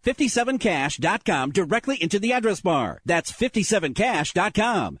www.57cash.com directly into the address bar. That's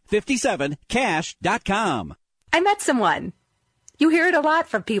 57cash.com. 57cash.com. I met someone. You hear it a lot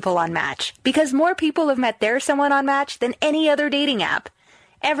from people on Match because more people have met their someone on Match than any other dating app.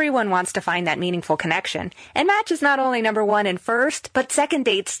 Everyone wants to find that meaningful connection, and Match is not only number one and first, but second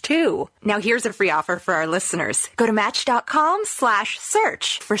dates too. Now here's a free offer for our listeners. Go to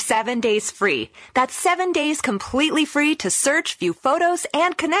Match.com/search for 7 days free. That's 7 days completely free to search, view photos,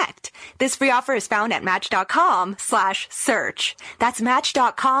 and connect. This free offer is found at Match.com/search. That's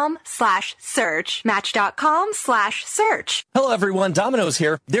Match.com/search. Match.com/search. Hello everyone, Domino's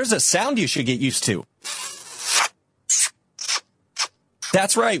here. There's a sound you should get used to.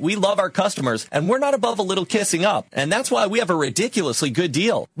 That's right, we love our customers, and we're not above a little kissing up. And that's why we have a ridiculously good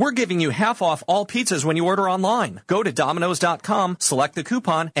deal. We're giving you half off all pizzas when you order online. Go to Domino's.com, select the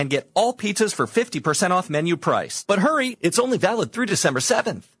coupon, and get all pizzas for 50% off menu price. But hurry, it's only valid through December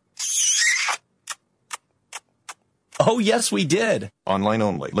 7th. Oh, yes, we did. Online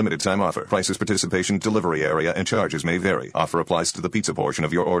only. Limited time offer. Prices, participation, delivery area, and charges may vary. Offer applies to the pizza portion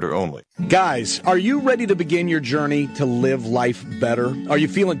of your order only. Guys, are you ready to begin your journey to live life better? Are you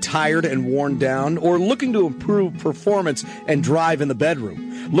feeling tired and worn down, or looking to improve performance and drive in the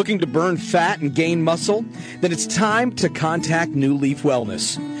bedroom? Looking to burn fat and gain muscle? Then it's time to contact New Leaf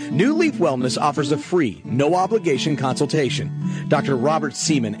Wellness. New Leaf Wellness offers a free, no-obligation consultation. Dr. Robert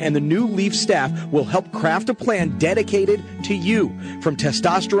Seaman and the New Leaf staff will help craft a plan dedicated to you. From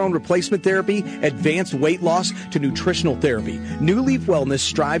testosterone replacement therapy, advanced weight loss, to nutritional therapy, New Leaf Wellness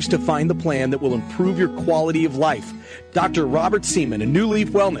strives to find the plan that will improve your quality of life. Dr. Robert Seaman and New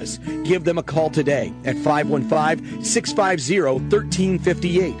Leaf Wellness. Give them a call today at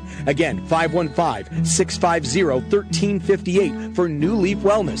 515-650-1358. Again, 515-650-1358 for New Leaf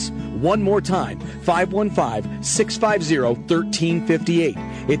Wellness. One more time, 515-650-1358.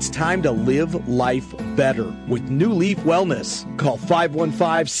 It's time to live life better with New Leaf Wellness. Call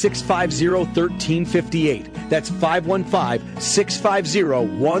 515-650-1358. That's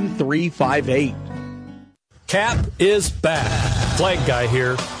 515-650-1358. Cap is back. Flag Guy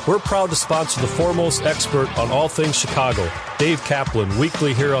here. We're proud to sponsor the foremost expert on all things Chicago, Dave Kaplan,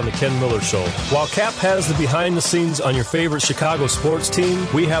 weekly here on the Ken Miller Show. While Cap has the behind the scenes on your favorite Chicago sports team,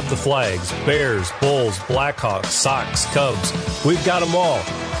 we have the flags, Bears, Bulls, Blackhawks, Sox, Cubs. We've got them all.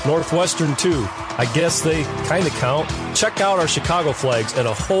 Northwestern too. I guess they kind of count. Check out our Chicago flags and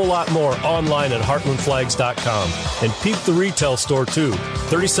a whole lot more online at heartlandflags.com. And peep the retail store, too.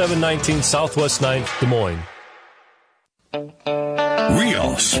 3719 Southwest 9th, Des Moines.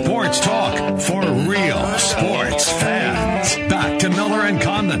 Real sports talk for real sports fans. Back to Miller and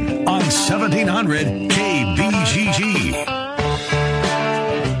Condon on 1700 KBGG.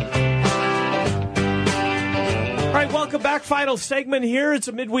 All right, welcome back. Final segment here. It's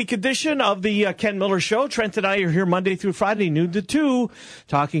a midweek edition of the Ken Miller Show. Trent and I are here Monday through Friday, noon to 2,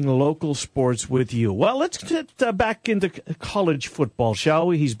 talking local sports with you. Well, let's get back into college football, shall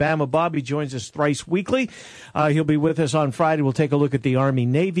we? He's Bama Bob. He joins us thrice weekly. He'll be with us on Friday. We'll take a look at the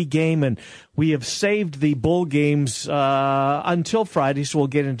Army-Navy game, and we have saved the bowl games until Friday, so we'll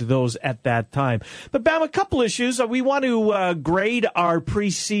get into those at that time. But, Bama, a couple issues. We want to grade our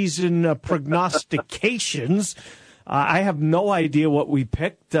preseason prognostications. I have no idea what we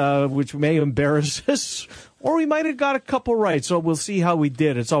picked, which may embarrass us, or we might have got a couple right. So we'll see how we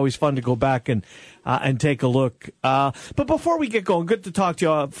did. It's always fun to go back and take a look. But before we get going, good to talk to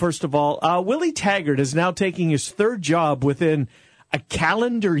you. First of all, Willie Taggart is now taking his third job within a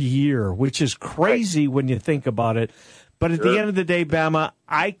calendar year, which is crazy when you think about it. But at the end of the day, Bama,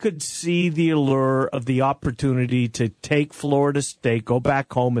 I could see the allure of the opportunity to take Florida State, go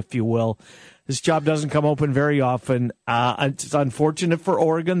back home, if you will. This job doesn't come open very often. It's unfortunate for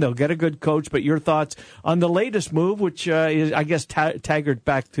Oregon. They'll get a good coach. But your thoughts on the latest move, which is, I guess, Taggart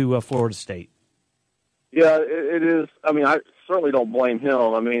back to Florida State? Yeah, it is. I mean, I certainly don't blame him.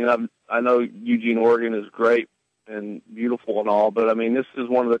 I mean, I know Eugene, Oregon is great and beautiful and all, but, I mean, this is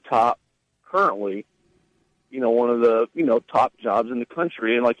one of the top, currently, one of the, top jobs in the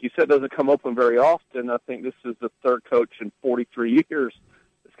country. And like you said, it doesn't come open very often. I think this is the third coach in 43 years.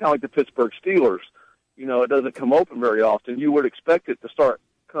 Kind of like the Pittsburgh Steelers. It doesn't come open very often. You would expect it to start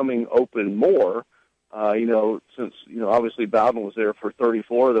coming open more, since, obviously Bowden was there for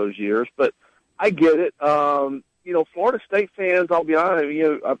 34 of those years. But I get it. Florida State fans, I'll be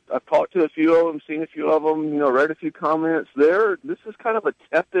honest, I've talked to a few of them, seen a few of them, read a few comments there. This is kind of a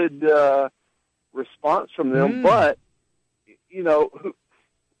tepid response from them. But,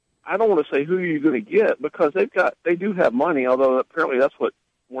 I don't want to say who you're going to get because they do have money, although apparently that's what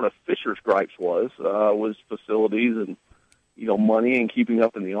one of Fisher's gripes was facilities and, money and keeping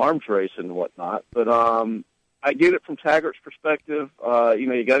up in the arms race and whatnot. But I get it from Taggart's perspective.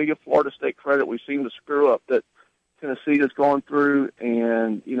 You got to give Florida State credit. We've seen the screw up that Tennessee has gone through,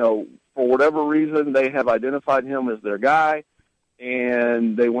 and, for whatever reason, they have identified him as their guy,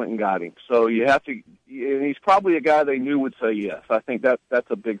 and they went and got him. So you have to, and he's probably a guy they knew would say yes. I think that's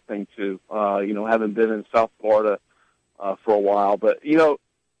a big thing, too, having been in South Florida for a while. But,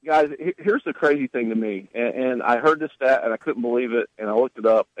 guys, here's the crazy thing to me, and I heard this stat, and I couldn't believe it, and I looked it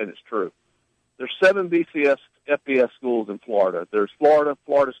up, and it's true. There's 7 FBS schools in Florida. There's Florida,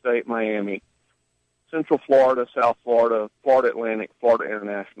 Florida State, Miami, Central Florida, South Florida, Florida Atlantic, Florida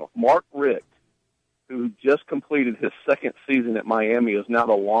International. Mark Richt, who just completed his second season at Miami, is now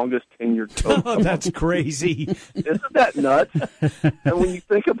the longest tenured coach. Oh, that's crazy. Isn't that nuts? And when you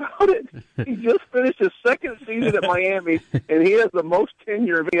think about it, he just finished his second season at Miami, and he has the most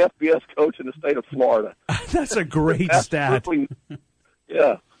tenure of any FBS coach in the state of Florida. That's a great stat.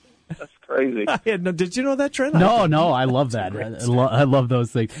 Yeah, that's crazy. Did you know that, Trent? No, I love that. I love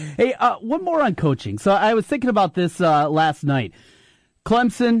those things. Hey, one more on coaching. So I was thinking about this last night.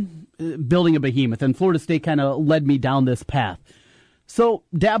 Clemson building a behemoth, and Florida State kind of led me down this path. So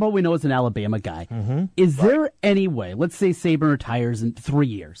Dabo, we know, is an Alabama guy. Mm-hmm. Is there any way, let's say Saban retires in 3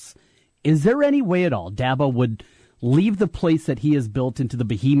 years, is there any way at all Dabo would leave the place that he has built into the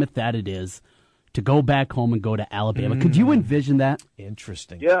behemoth that it is to go back home and go to Alabama? Could you envision that?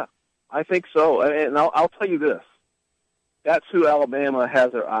 Interesting. Yeah, I think so. And I'll tell you this. That's who Alabama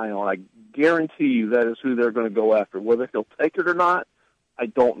has their eye on. I guarantee you that is who they're going to go after. Whether he'll take it or not, I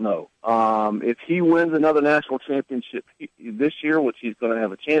don't know. If he wins another national championship this year, which he's going to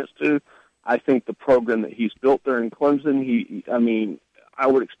have a chance to, I think the program that he's built there in Clemson, I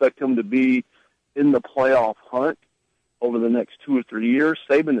would expect him to be in the playoff hunt over the next 2 or 3 years.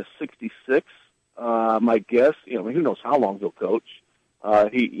 Saban is 66. My guess, who knows how long he'll coach.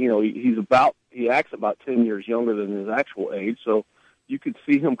 He acts about 10 years younger than his actual age, so you could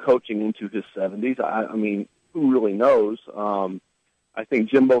see him coaching into his 70s. I mean, who really knows? I think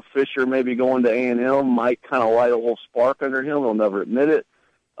Jimbo Fisher maybe going to A&M might kind of light a little spark under him. He'll never admit it.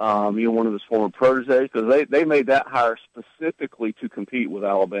 One of his former proteges, because they made that hire specifically to compete with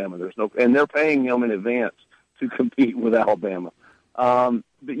Alabama. And they're paying him in advance to compete with Alabama. But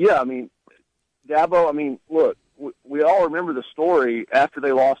yeah, Dabo. Look, we all remember the story after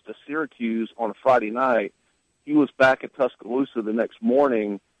they lost to Syracuse on a Friday night. he was back at Tuscaloosa the next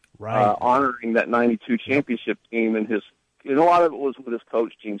morning, honoring that '92 championship team, and a lot of it was with his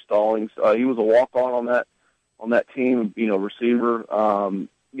coach Gene Stallings. He was a walk-on on that team, receiver. And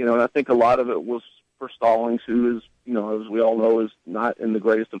I think a lot of it was for Stallings, who is, as we all know, is not in the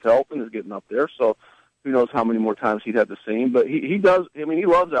greatest of health and is getting up there. So who knows how many more times he'd have to see him. But he does. I mean, he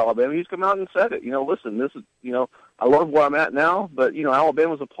loves Alabama. He's come out and said it. Listen, this is, I love where I'm at now, but,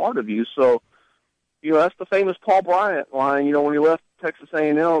 Alabama's a part of you. So, that's the famous Paul Bryant line, when he left Texas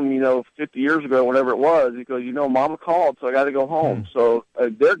A&M, 50 years ago, whatever it was. He goes, Mama called, so I got to go home. So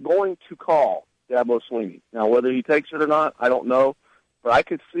they're going to call Dabo Swinney. Now, whether he takes it or not, I don't know. But I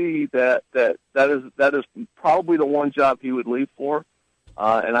could see that is probably the one job he would leave for,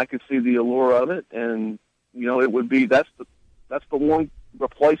 and I could see the allure of it. And it would be that's the one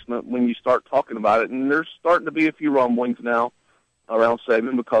replacement when you start talking about it. And there's starting to be a few rumblings now around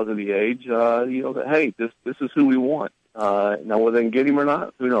Saban because of the age. That hey, this is who we want. Now whether they can get him or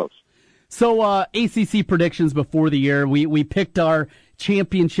not, who knows? So ACC predictions before the year. We picked our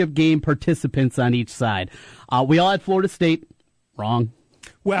championship game participants on each side. We all had Florida State. Wrong.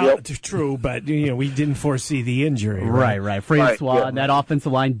 Well, it's true, but we didn't foresee the injury. Right. Francois, that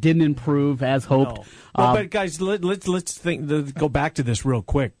offensive line didn't improve as hoped. No. Well, but guys, let's go back to this real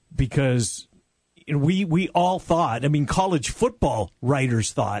quick, because we all thought, college football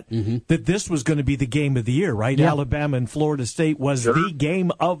writers thought that this was going to be the game of the year, right? Yeah. Alabama and Florida State was the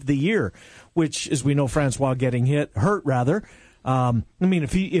game of the year, which, as we know, Francois getting hurt rather.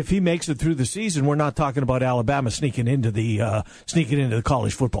 If he makes it through the season, we're not talking about Alabama sneaking into the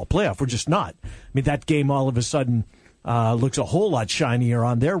college football playoff. We're just not. That game all of a sudden looks a whole lot shinier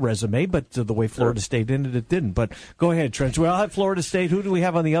on their resume, but the way Florida State ended, it didn't. But go ahead, Trent. We all had Florida State. Who do we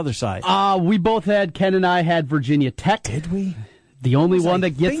have on the other side? We both had, Ken and I had Virginia Tech. Did we? The only one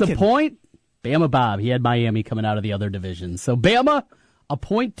that gets a point, Bama Bob. He had Miami coming out of the other division. So, Bama, a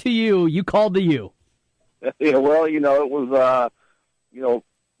point to you. You called the U. Yeah, well, it was,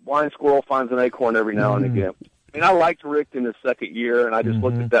 blind squirrel finds an acorn every now and again. I liked Rick in his second year, and I just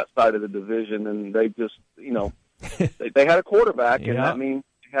looked at that side of the division, and they just, they had a quarterback, and that means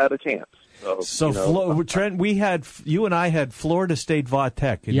they had a chance. So Trent, you and I had Florida State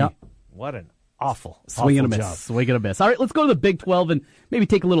Va-Tech. Yep. What an awful swing and a job. miss. Swing and a miss. All right, let's go to the Big 12 and maybe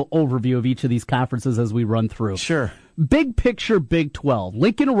take a little overview of each of these conferences as we run through. Sure. Big picture, Big 12.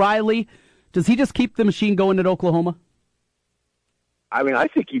 Lincoln Riley, does he just keep the machine going at Oklahoma? I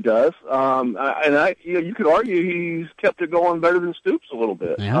think he does. You could argue he's kept it going better than Stoops a little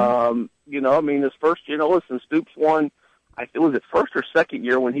bit. Yeah. His first year, listen, Stoops won, was it first or second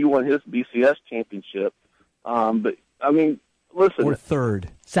year when he won his BCS championship. Listen. Or third.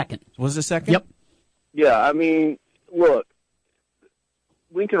 Second. Was it second? Yep. Yeah, look,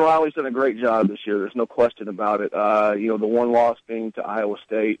 Lincoln Riley's done a great job this year. There's no question about it. The one loss being to Iowa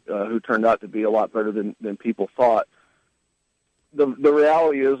State, who turned out to be a lot better than people thought. The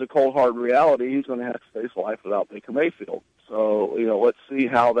reality is, a cold hard reality, he's going to have to face life without Baker Mayfield. So, let's see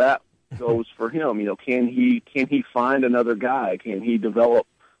how that goes for him. Can he find another guy? Can he develop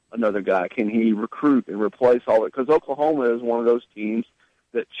another guy? Can he recruit and replace all it? Because Oklahoma is one of those teams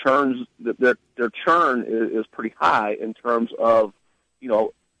that churns, their churn is pretty high in terms of,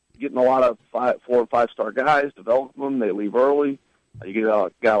 getting a lot of 4 and 5 star guys, develop them, they leave early. You get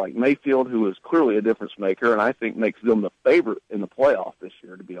a guy like Mayfield, who is clearly a difference maker, and I think makes them the favorite in the playoff this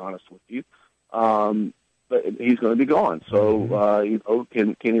year, to be honest with you. But he's going to be gone. So,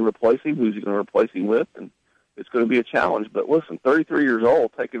 can he replace him? Who's he going to replace him with? And it's going to be a challenge. But listen, 33 years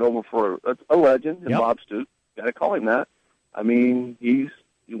old, taking over for a legend in Bob Stoops. Got to call him that.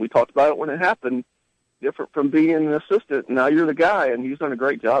 We talked about it when it happened. Different from being an assistant. Now you're the guy, and he's done a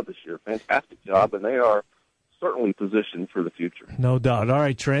great job this year. Fantastic job, and they are certainly positioned for the future. No doubt. All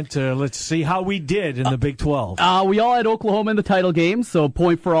right, Trent, let's see how we did in the Big 12. We all had Oklahoma in the title game, so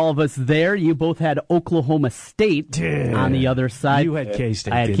point for all of us there. You both had Oklahoma State on the other side. You had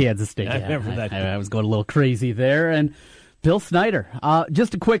K-State. I had Kansas State. I remember that. I was going a little crazy there. And Bill Snyder.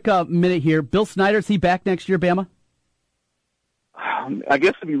 Just a quick minute here. Bill Snyder, is he back next year, Bama? I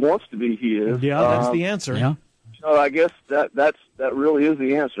guess if he wants to be, he is. Yeah, that's the answer. Yeah. I guess that really is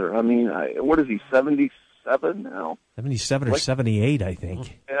the answer. What is he, 77 now? 77 or 78, I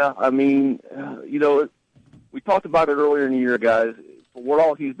think. Yeah, we talked about it earlier in the year, guys. For what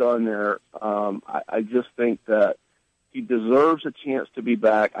all he's done there, I just think that he deserves a chance to be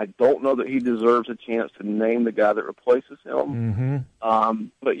back. I don't know that he deserves a chance to name the guy that replaces him.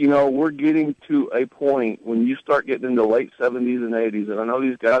 But, we're getting to a point when you start getting into late 70s and 80s, and I know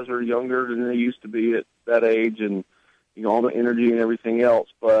these guys are younger than they used to be at that age, and all the energy and everything else.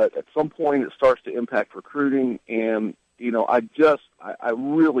 But at some point, it starts to impact recruiting, and I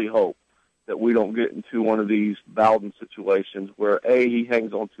really hope that we don't get into one of these Bowden situations where A, he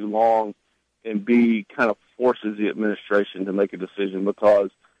hangs on too long, and B, kind of forces the administration to make a decision, because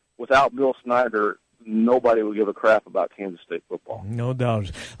without Bill Snyder, nobody would give a crap about Kansas State football. No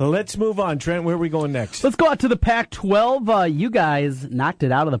doubt. Let's move on. Trent, where are we going next? Let's go out to the Pac-12. You guys knocked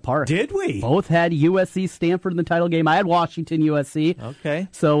it out of the park. Did we? Both had USC, Stanford in the title game. I had Washington, USC. Okay.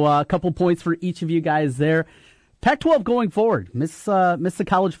 So a couple points for each of you guys there. Pac-12 going forward. Missed the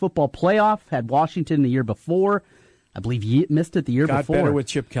college football playoff. Had Washington the year before. I believe you missed it the year before. Got better with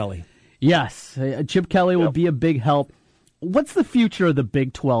Chip Kelly. Yes. Chip Kelly will be a big help. What's the future of the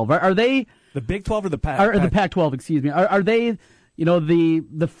Big 12? Are they... The Big 12 or the the Pac-12, excuse me. Are they,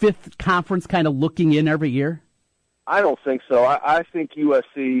 the fifth conference kind of looking in every year? I don't think so. I think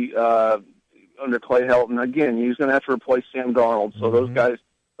USC under Clay Helton, again, he's going to have to replace Sam Darnold. So those guys,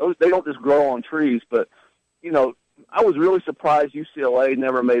 they don't just grow on trees. But, I was really surprised UCLA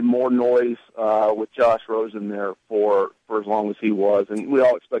never made more noise with Josh Rosen there for as long as he was, and we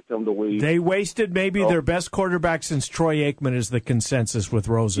all expect them to leave. They wasted maybe their best quarterback since Troy Aikman is the consensus with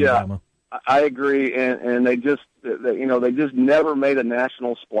Rosen. Yeah. Bama. I agree, and they just never made a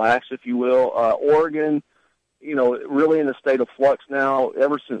national splash, if you will. Oregon, really in a state of flux now.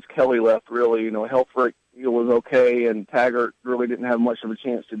 Ever since Kelly left, really, Helfrich was okay, and Taggart really didn't have much of a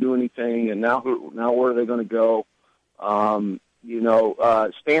chance to do anything. And now where are they going to go?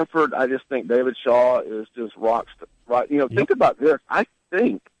 Stanford, I just think David Shaw is just rock. Think about this. I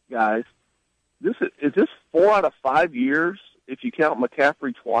think, guys, is this 4 out of 5 years, if you count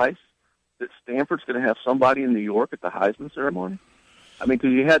McCaffrey twice, that Stanford's going to have somebody in New York at the Heisman ceremony? I mean,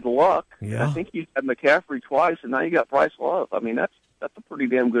 because you had luck. Yeah. I think you had McCaffrey twice, and now you got Bryce Love. I mean, that's a pretty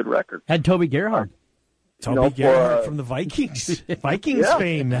damn good record. Had Toby Gerhard. Gerhard from the Vikings. Vikings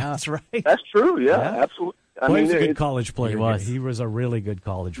fame. That's right. That's true, absolutely. He was a good college player. He was a really good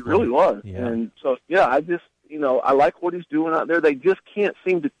college player. He really was. Yeah. And so, I just, I like what he's doing out there. They just can't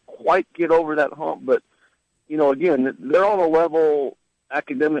seem to quite get over that hump. But, again, they're on a level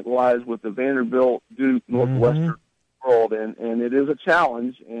academic-wise with the Vanderbilt, Duke, Northwestern world, and it is a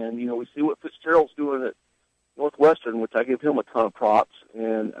challenge. And, we see what Fitzgerald's doing at Northwestern, which I give him a ton of props.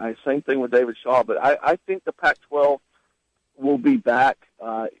 And same thing with David Shaw. But I think the Pac-12 will be back.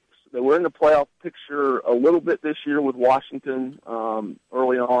 They were in the playoff picture a little bit this year with Washington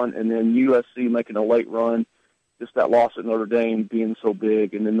early on, and then USC making a late run. Just that loss at Notre Dame being so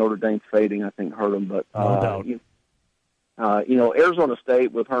big, and then Notre Dame fading, I think, hurt them. But no doubt. Arizona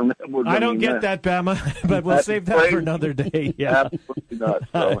State with Herman Edwards. I don't get that, Bama, but we'll save that for another day. Yeah. Absolutely not.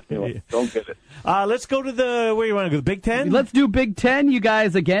 So, don't get it. Let's go to where you want to go, the Big Ten? Let's do Big Ten. You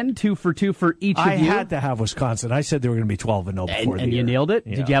guys, again, 2 for 2 for each of you. I had to have Wisconsin. I said they were going to be 12-0 before the year. And you nailed it?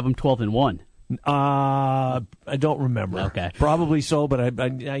 Yeah. Did you have them 12-1? I don't remember. Okay. Probably so, but I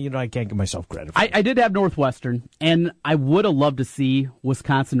can't give myself credit for it. I did have Northwestern, and I would have loved to see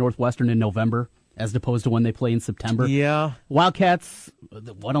Wisconsin-Northwestern in November, as opposed to when they play in September. Yeah. Wildcats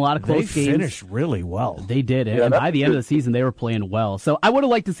won a lot of close games. They finished really well. They did. And by the end of the season, they were playing well. So I would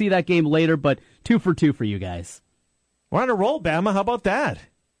have liked to see that game later, but 2 for 2 for you guys. We're on a roll, Bama. How about that?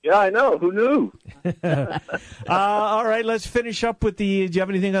 Yeah, I know. Who knew? All right, let's finish up with do you have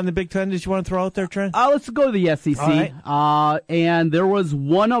anything on the Big Ten that you want to throw out there, Trent? Let's go to the SEC. Right. And there was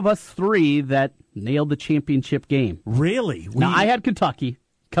one of us 3 that nailed the championship game. Really? Now, I had Kentucky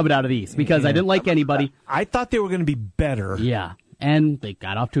coming out of the East because I didn't like anybody. I thought they were going to be better. Yeah, and they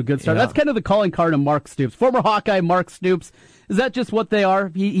got off to a good start. That's kind of the calling card of Mark Stoops. Former Hawkeye Mark Stoops. Is that just what they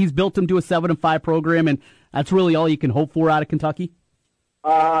are? He's built them to a 7-5 program, and that's really all you can hope for out of Kentucky?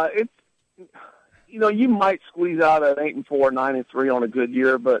 It's you might squeeze out an 8-4, 9-3 on a good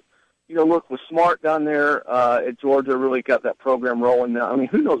year, but look, with Smart down there at Georgia, really got that program rolling now. I mean,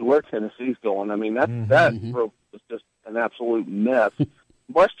 who knows where Tennessee's going? I mean, that program was just an absolute mess.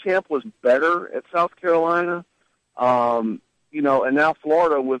 Muschamp was better at South Carolina, and now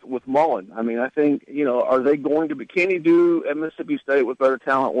Florida with Mullen. I mean, I think are they going to be? Can he do at Mississippi State with better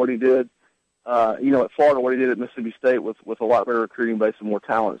talent what he did? At Florida, what he did at Mississippi State with a lot better recruiting base and more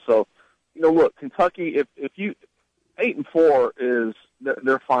talent. So, look, Kentucky, if you 8-4 is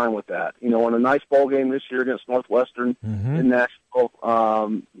they're fine with that. In a nice ball game this year against Northwestern in Nashville.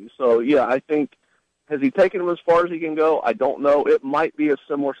 I think. Has he taken them as far as he can go? I don't know. It might be a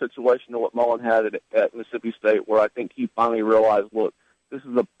similar situation to what Mullen had at Mississippi State, where I think he finally realized, look, this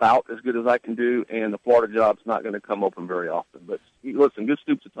is about as good as I can do, and the Florida job's not going to come open very often. But listen, give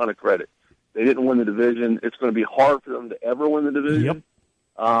Stoops a ton of credit. They didn't win the division. It's going to be hard for them to ever win the division.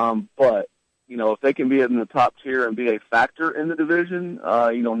 Yep. But, if they can be in the top tier and be a factor in the division,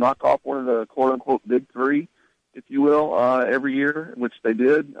 knock off one of the quote-unquote big three, if you will, every year, which they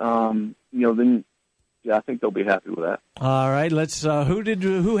did, then, I think they'll be happy with that. All right, let's.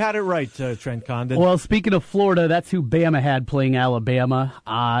 Who had it right, Trent Condon? Well, speaking of Florida, that's who Bama had playing Alabama,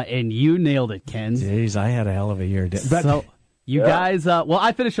 and you nailed it, Ken. Jeez, I had a hell of a year. So you guys,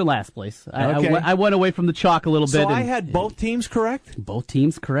 I finished in last place. I went away from the chalk a little bit. So I had both teams correct? Both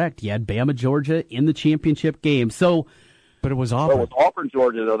teams correct. You had Bama, Georgia in the championship game. So, but it was Auburn. Well, it was Auburn,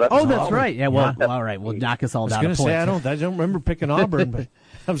 Georgia, though. That's right. Yeah, well, all right. Well, knock us all down. I was going to say, I don't remember picking Auburn, but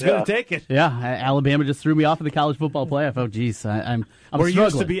I was going to take it. Yeah, Alabama just threw me off of the college football playoff. Oh, geez, I'm We're struggling.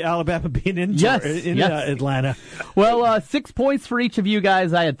 used to be Alabama being in Atlanta. Well, 6 points for each of you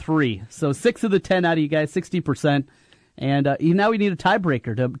guys. I had 3. So 6 of the 10 out of you guys, 60%. And now we need a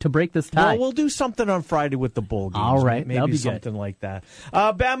tiebreaker to break this tie. Well, we'll do something on Friday with the bowl games. All right, maybe that'll be something good. like that.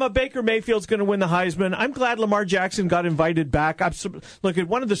 Bama, Baker Mayfield's going to win the Heisman. I'm glad Lamar Jackson got invited back. Look, at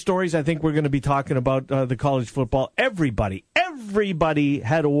one of the stories I think we're going to be talking about the college football. Everybody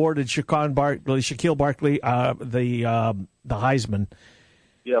had awarded Shaquille Barkley the Heisman.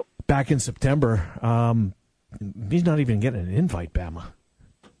 Yep. Back in September. He's not even getting an invite, Bama.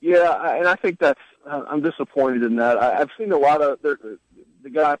 Yeah, and I think I'm disappointed in that. I've seen a lot of the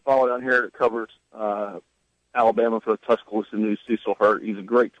guy I follow down here that covers Alabama for the Tuscaloosa News, Cecil Hurt. He's a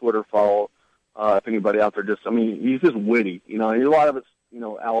great Twitter follow. If anybody out there he's just witty. A lot of it's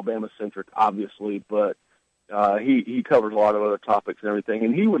Alabama centric, obviously, but he covers a lot of other topics and everything.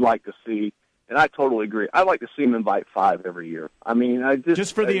 And he would like to see, and I totally agree. I'd like to see him invite 5 every year. I mean,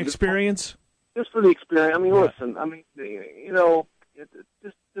 just for the experience. Just for the experience. I mean, listen. I mean,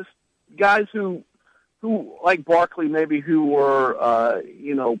 just guys who like Barkley, maybe who were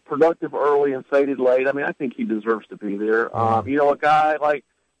productive early and faded late. I mean, I think he deserves to be there. A guy like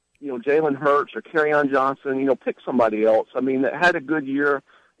Jalen Hurts or Kerryon Johnson. Pick somebody else. I mean, that had a good year.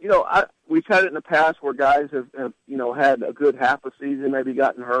 We've had it in the past where guys have had a good half a season, maybe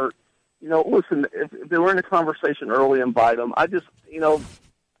gotten hurt. Listen, if they were in a conversation early, invite them. I just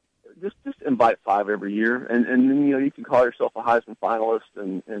just invite 5 every year, and then you can call yourself a Heisman finalist,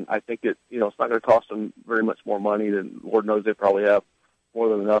 and I think it's not going to cost them very much more money than Lord knows they probably have more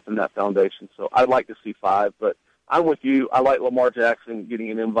than enough in that foundation. So I'd like to see 5, but I'm with you. I like Lamar Jackson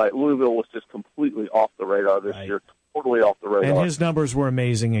getting an invite. Louisville was just completely off the radar this year, totally off the radar. And his numbers were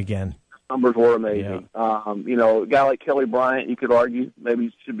amazing again. Numbers were amazing. Yeah. A guy like Kelly Bryant, you could argue maybe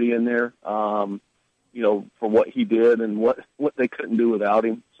he should be in there. For what he did and what they couldn't do without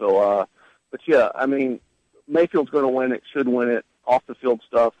him. So, but yeah, I mean, Mayfield's going to win it, should win it. Off the field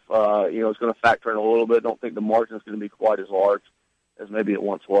stuff, is going to factor in a little bit. Don't think the margin is going to be quite as large as maybe it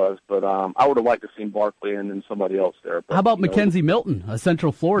once was. But I would have liked to have seen Barkley and then somebody else there. But, how about Mackenzie Milton,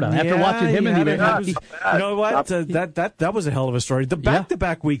 Central Florida? After watching him in the you know what? That was a hell of a story. The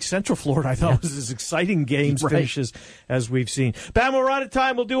back-to-back week, Central Florida, I thought was as exciting games finishes as we've seen. Bam, we're out of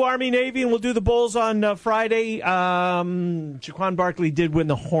time. We'll do Army-Navy, and we'll do the Bulls on Friday. Shaquille Barkley did win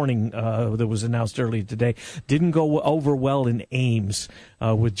the Horning that was announced earlier today. Didn't go over well in Ames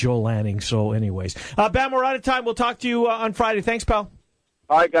with Joe Lanning. So anyways. Bam, we're out of time. We'll talk to you on Friday. Thanks, pal.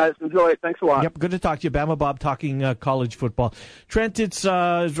 All right, guys. Enjoy it. Thanks a lot. Yep, good to talk to you. Bama Bob talking college football. Trent, it's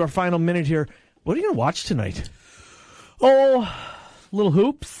our final minute here. What are you going to watch tonight? Oh, little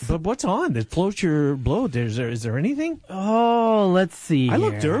hoops. But what's on that floats your bloat? Is there anything? Oh, let's see. I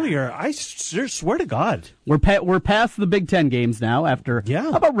looked earlier. I swear to God. We're past the Big Ten games now after.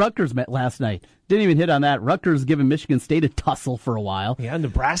 Yeah. How about Rutgers met last night? Didn't even hit on that. Rutgers giving Michigan State a tussle for a while. Yeah,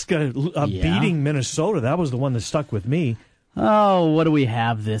 Nebraska beating Minnesota. That was the one that stuck with me. Oh, what do we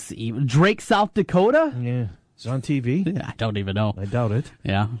have this evening? Drake, South Dakota? Yeah. It's on TV. Yeah, I don't even know. I doubt it.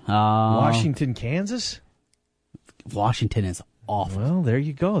 Yeah. Washington, Kansas? Washington is awful. Well, there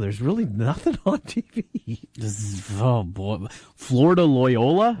you go. There's really nothing on TV. Oh, boy. Florida,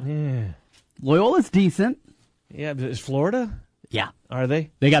 Loyola? Yeah. Loyola's decent. Yeah, is Florida? Yeah. Are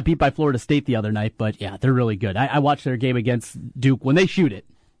they? They got beat by Florida State the other night, but yeah, they're really good. I watched their game against Duke when they shoot it.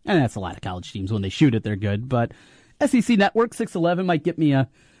 And that's a lot of college teams. When they shoot it, they're good. But SEC Network 611 might get me a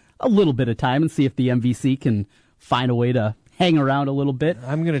little bit of time and see if the MVC can find a way to hang around a little bit.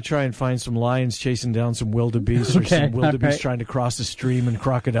 I'm going to try and find some lions chasing down some wildebeest or some wildebeest trying to cross the stream and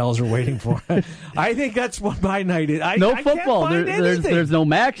crocodiles are waiting for it. I think that's what my night is. No football. There's no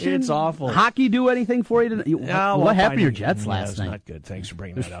action. It's awful. Hockey do anything for you? What happened to your Jets last night? Not good. Thanks for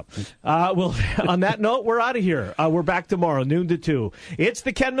bringing that up. Well, on that note, we're out of here. We're back tomorrow, noon to 2. It's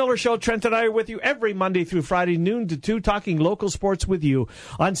the Ken Miller Show. Trent and I are with you every Monday through Friday, noon to 2, talking local sports with you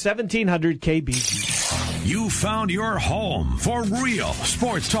on 1700 KBGG. You found your home for real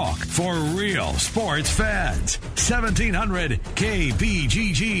sports talk for real sports fans. 1700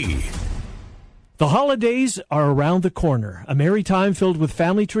 KBGG. The holidays are around the corner, a merry time filled with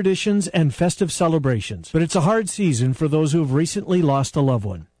family traditions and festive celebrations. But it's a hard season for those who have recently lost a loved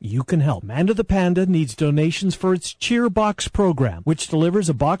one. You can help. Amanda the Panda needs donations for its Cheer Box program, which delivers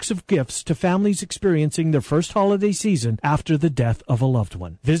a box of gifts to families experiencing their first holiday season after the death of a loved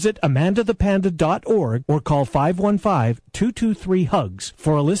one. Visit amandathepanda.org or call 515-223-HUGS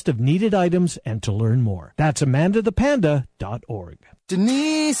for a list of needed items and to learn more. That's amandathepanda.org.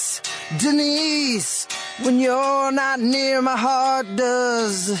 Denise, when you're not near, my heart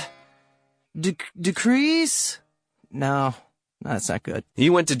does decrease? No, that's not good. He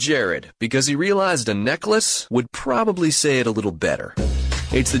went to Jared because he realized a necklace would probably say it a little better.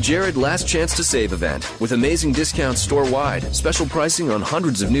 It's the Jared Last Chance to Save event with amazing discounts store-wide, special pricing on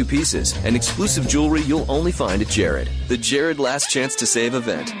hundreds of new pieces, and exclusive jewelry you'll only find at Jared. The Jared Last Chance to Save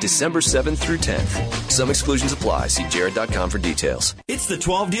event, December 7th through 10th. Some exclusions apply. See jared.com for details. It's the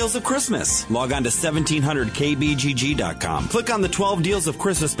 12 Deals of Christmas. Log on to 1700kbgg.com. Click on the 12 Deals of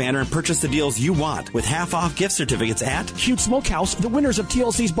Christmas banner and purchase the deals you want with half-off gift certificates at Huge Smokehouse, the winners of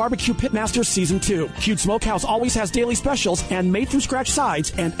TLC's Barbecue Pitmasters Season 2. Huge Smokehouse always has daily specials and made-from-scratch sides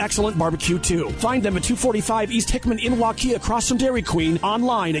and excellent barbecue, too. Find them at 245 East Hickman in Waukee across from Dairy Queen,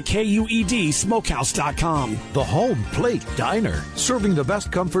 online at KUEDSmokehouse.com. The Home Plate Diner, serving the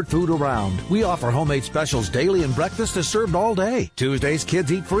best comfort food around. We offer homemade specials daily and breakfast is served all day. Tuesdays,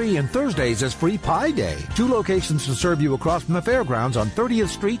 kids eat free, and Thursdays is free pie day. 2 locations to serve you across from the fairgrounds on 30th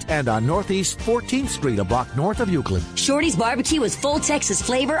Street and on Northeast 14th Street, a block north of Euclid. Shorty's Barbecue is full Texas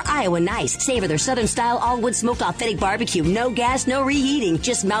flavor, Iowa nice. Savor their Southern-style all-wood smoked authentic barbecue. No gas, no reheating.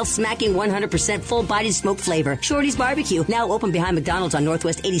 Just mouth-smacking 100% full-bodied smoked flavor. Shorty's Barbecue, now open behind McDonald's on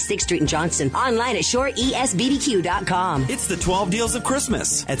Northwest 86th Street in Johnston. Online at shoreesbbq.com. It's the 12 Deals of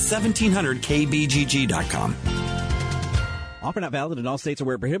Christmas at 1700kbgg.com. Offer not valid in all states or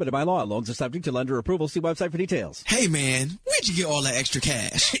where prohibited by law. Loans are subject to lender approval. See website for details. Hey, man, where'd you get all that extra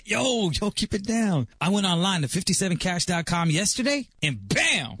cash? Yo, keep it down. I went online to 57cash.com yesterday, and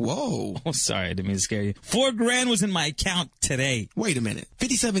bam! Whoa. Oh, sorry, I didn't mean to scare you. $4,000 was in my account today. Wait a minute.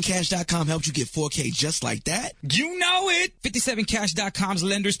 57cash.com helped you get $4,000 just like that? You know it! 57cash.com's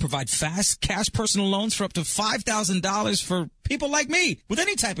lenders provide fast, cash personal loans for up to $5,000 for people like me with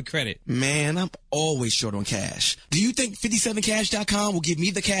any type of credit. Man, I'm always short on cash. Do you think 57cash.com will give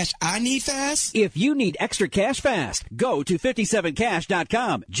me the cash I need fast? If you need extra cash fast, go to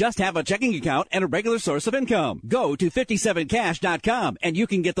 57cash.com. Just have a checking account and a regular source of income. Go to 57cash.com and you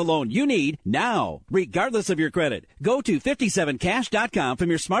can get the loan you need now, regardless of your credit. Go to 57cash.com from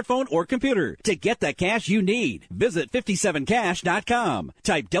your smartphone or computer to get the cash you need. Visit 57cash.com.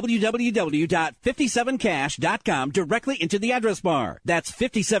 Type www.57cash.com directly into the address bar. That's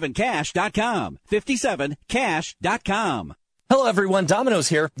 57cash.com. 57cash.com. Hello, everyone. Domino's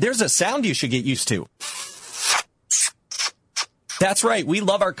here. There's a sound you should get used to. That's right. We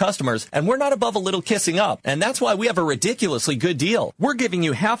love our customers, and we're not above a little kissing up. And that's why we have a ridiculously good deal. We're giving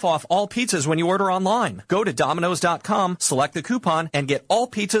you half off all pizzas when you order online. Go to Domino's.com, select the coupon, and get all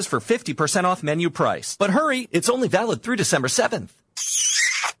pizzas for 50% off menu price. But hurry, it's only valid through December 7th.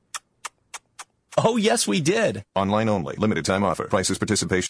 Oh, yes, we did. Online only. Limited time offer. Prices, participation.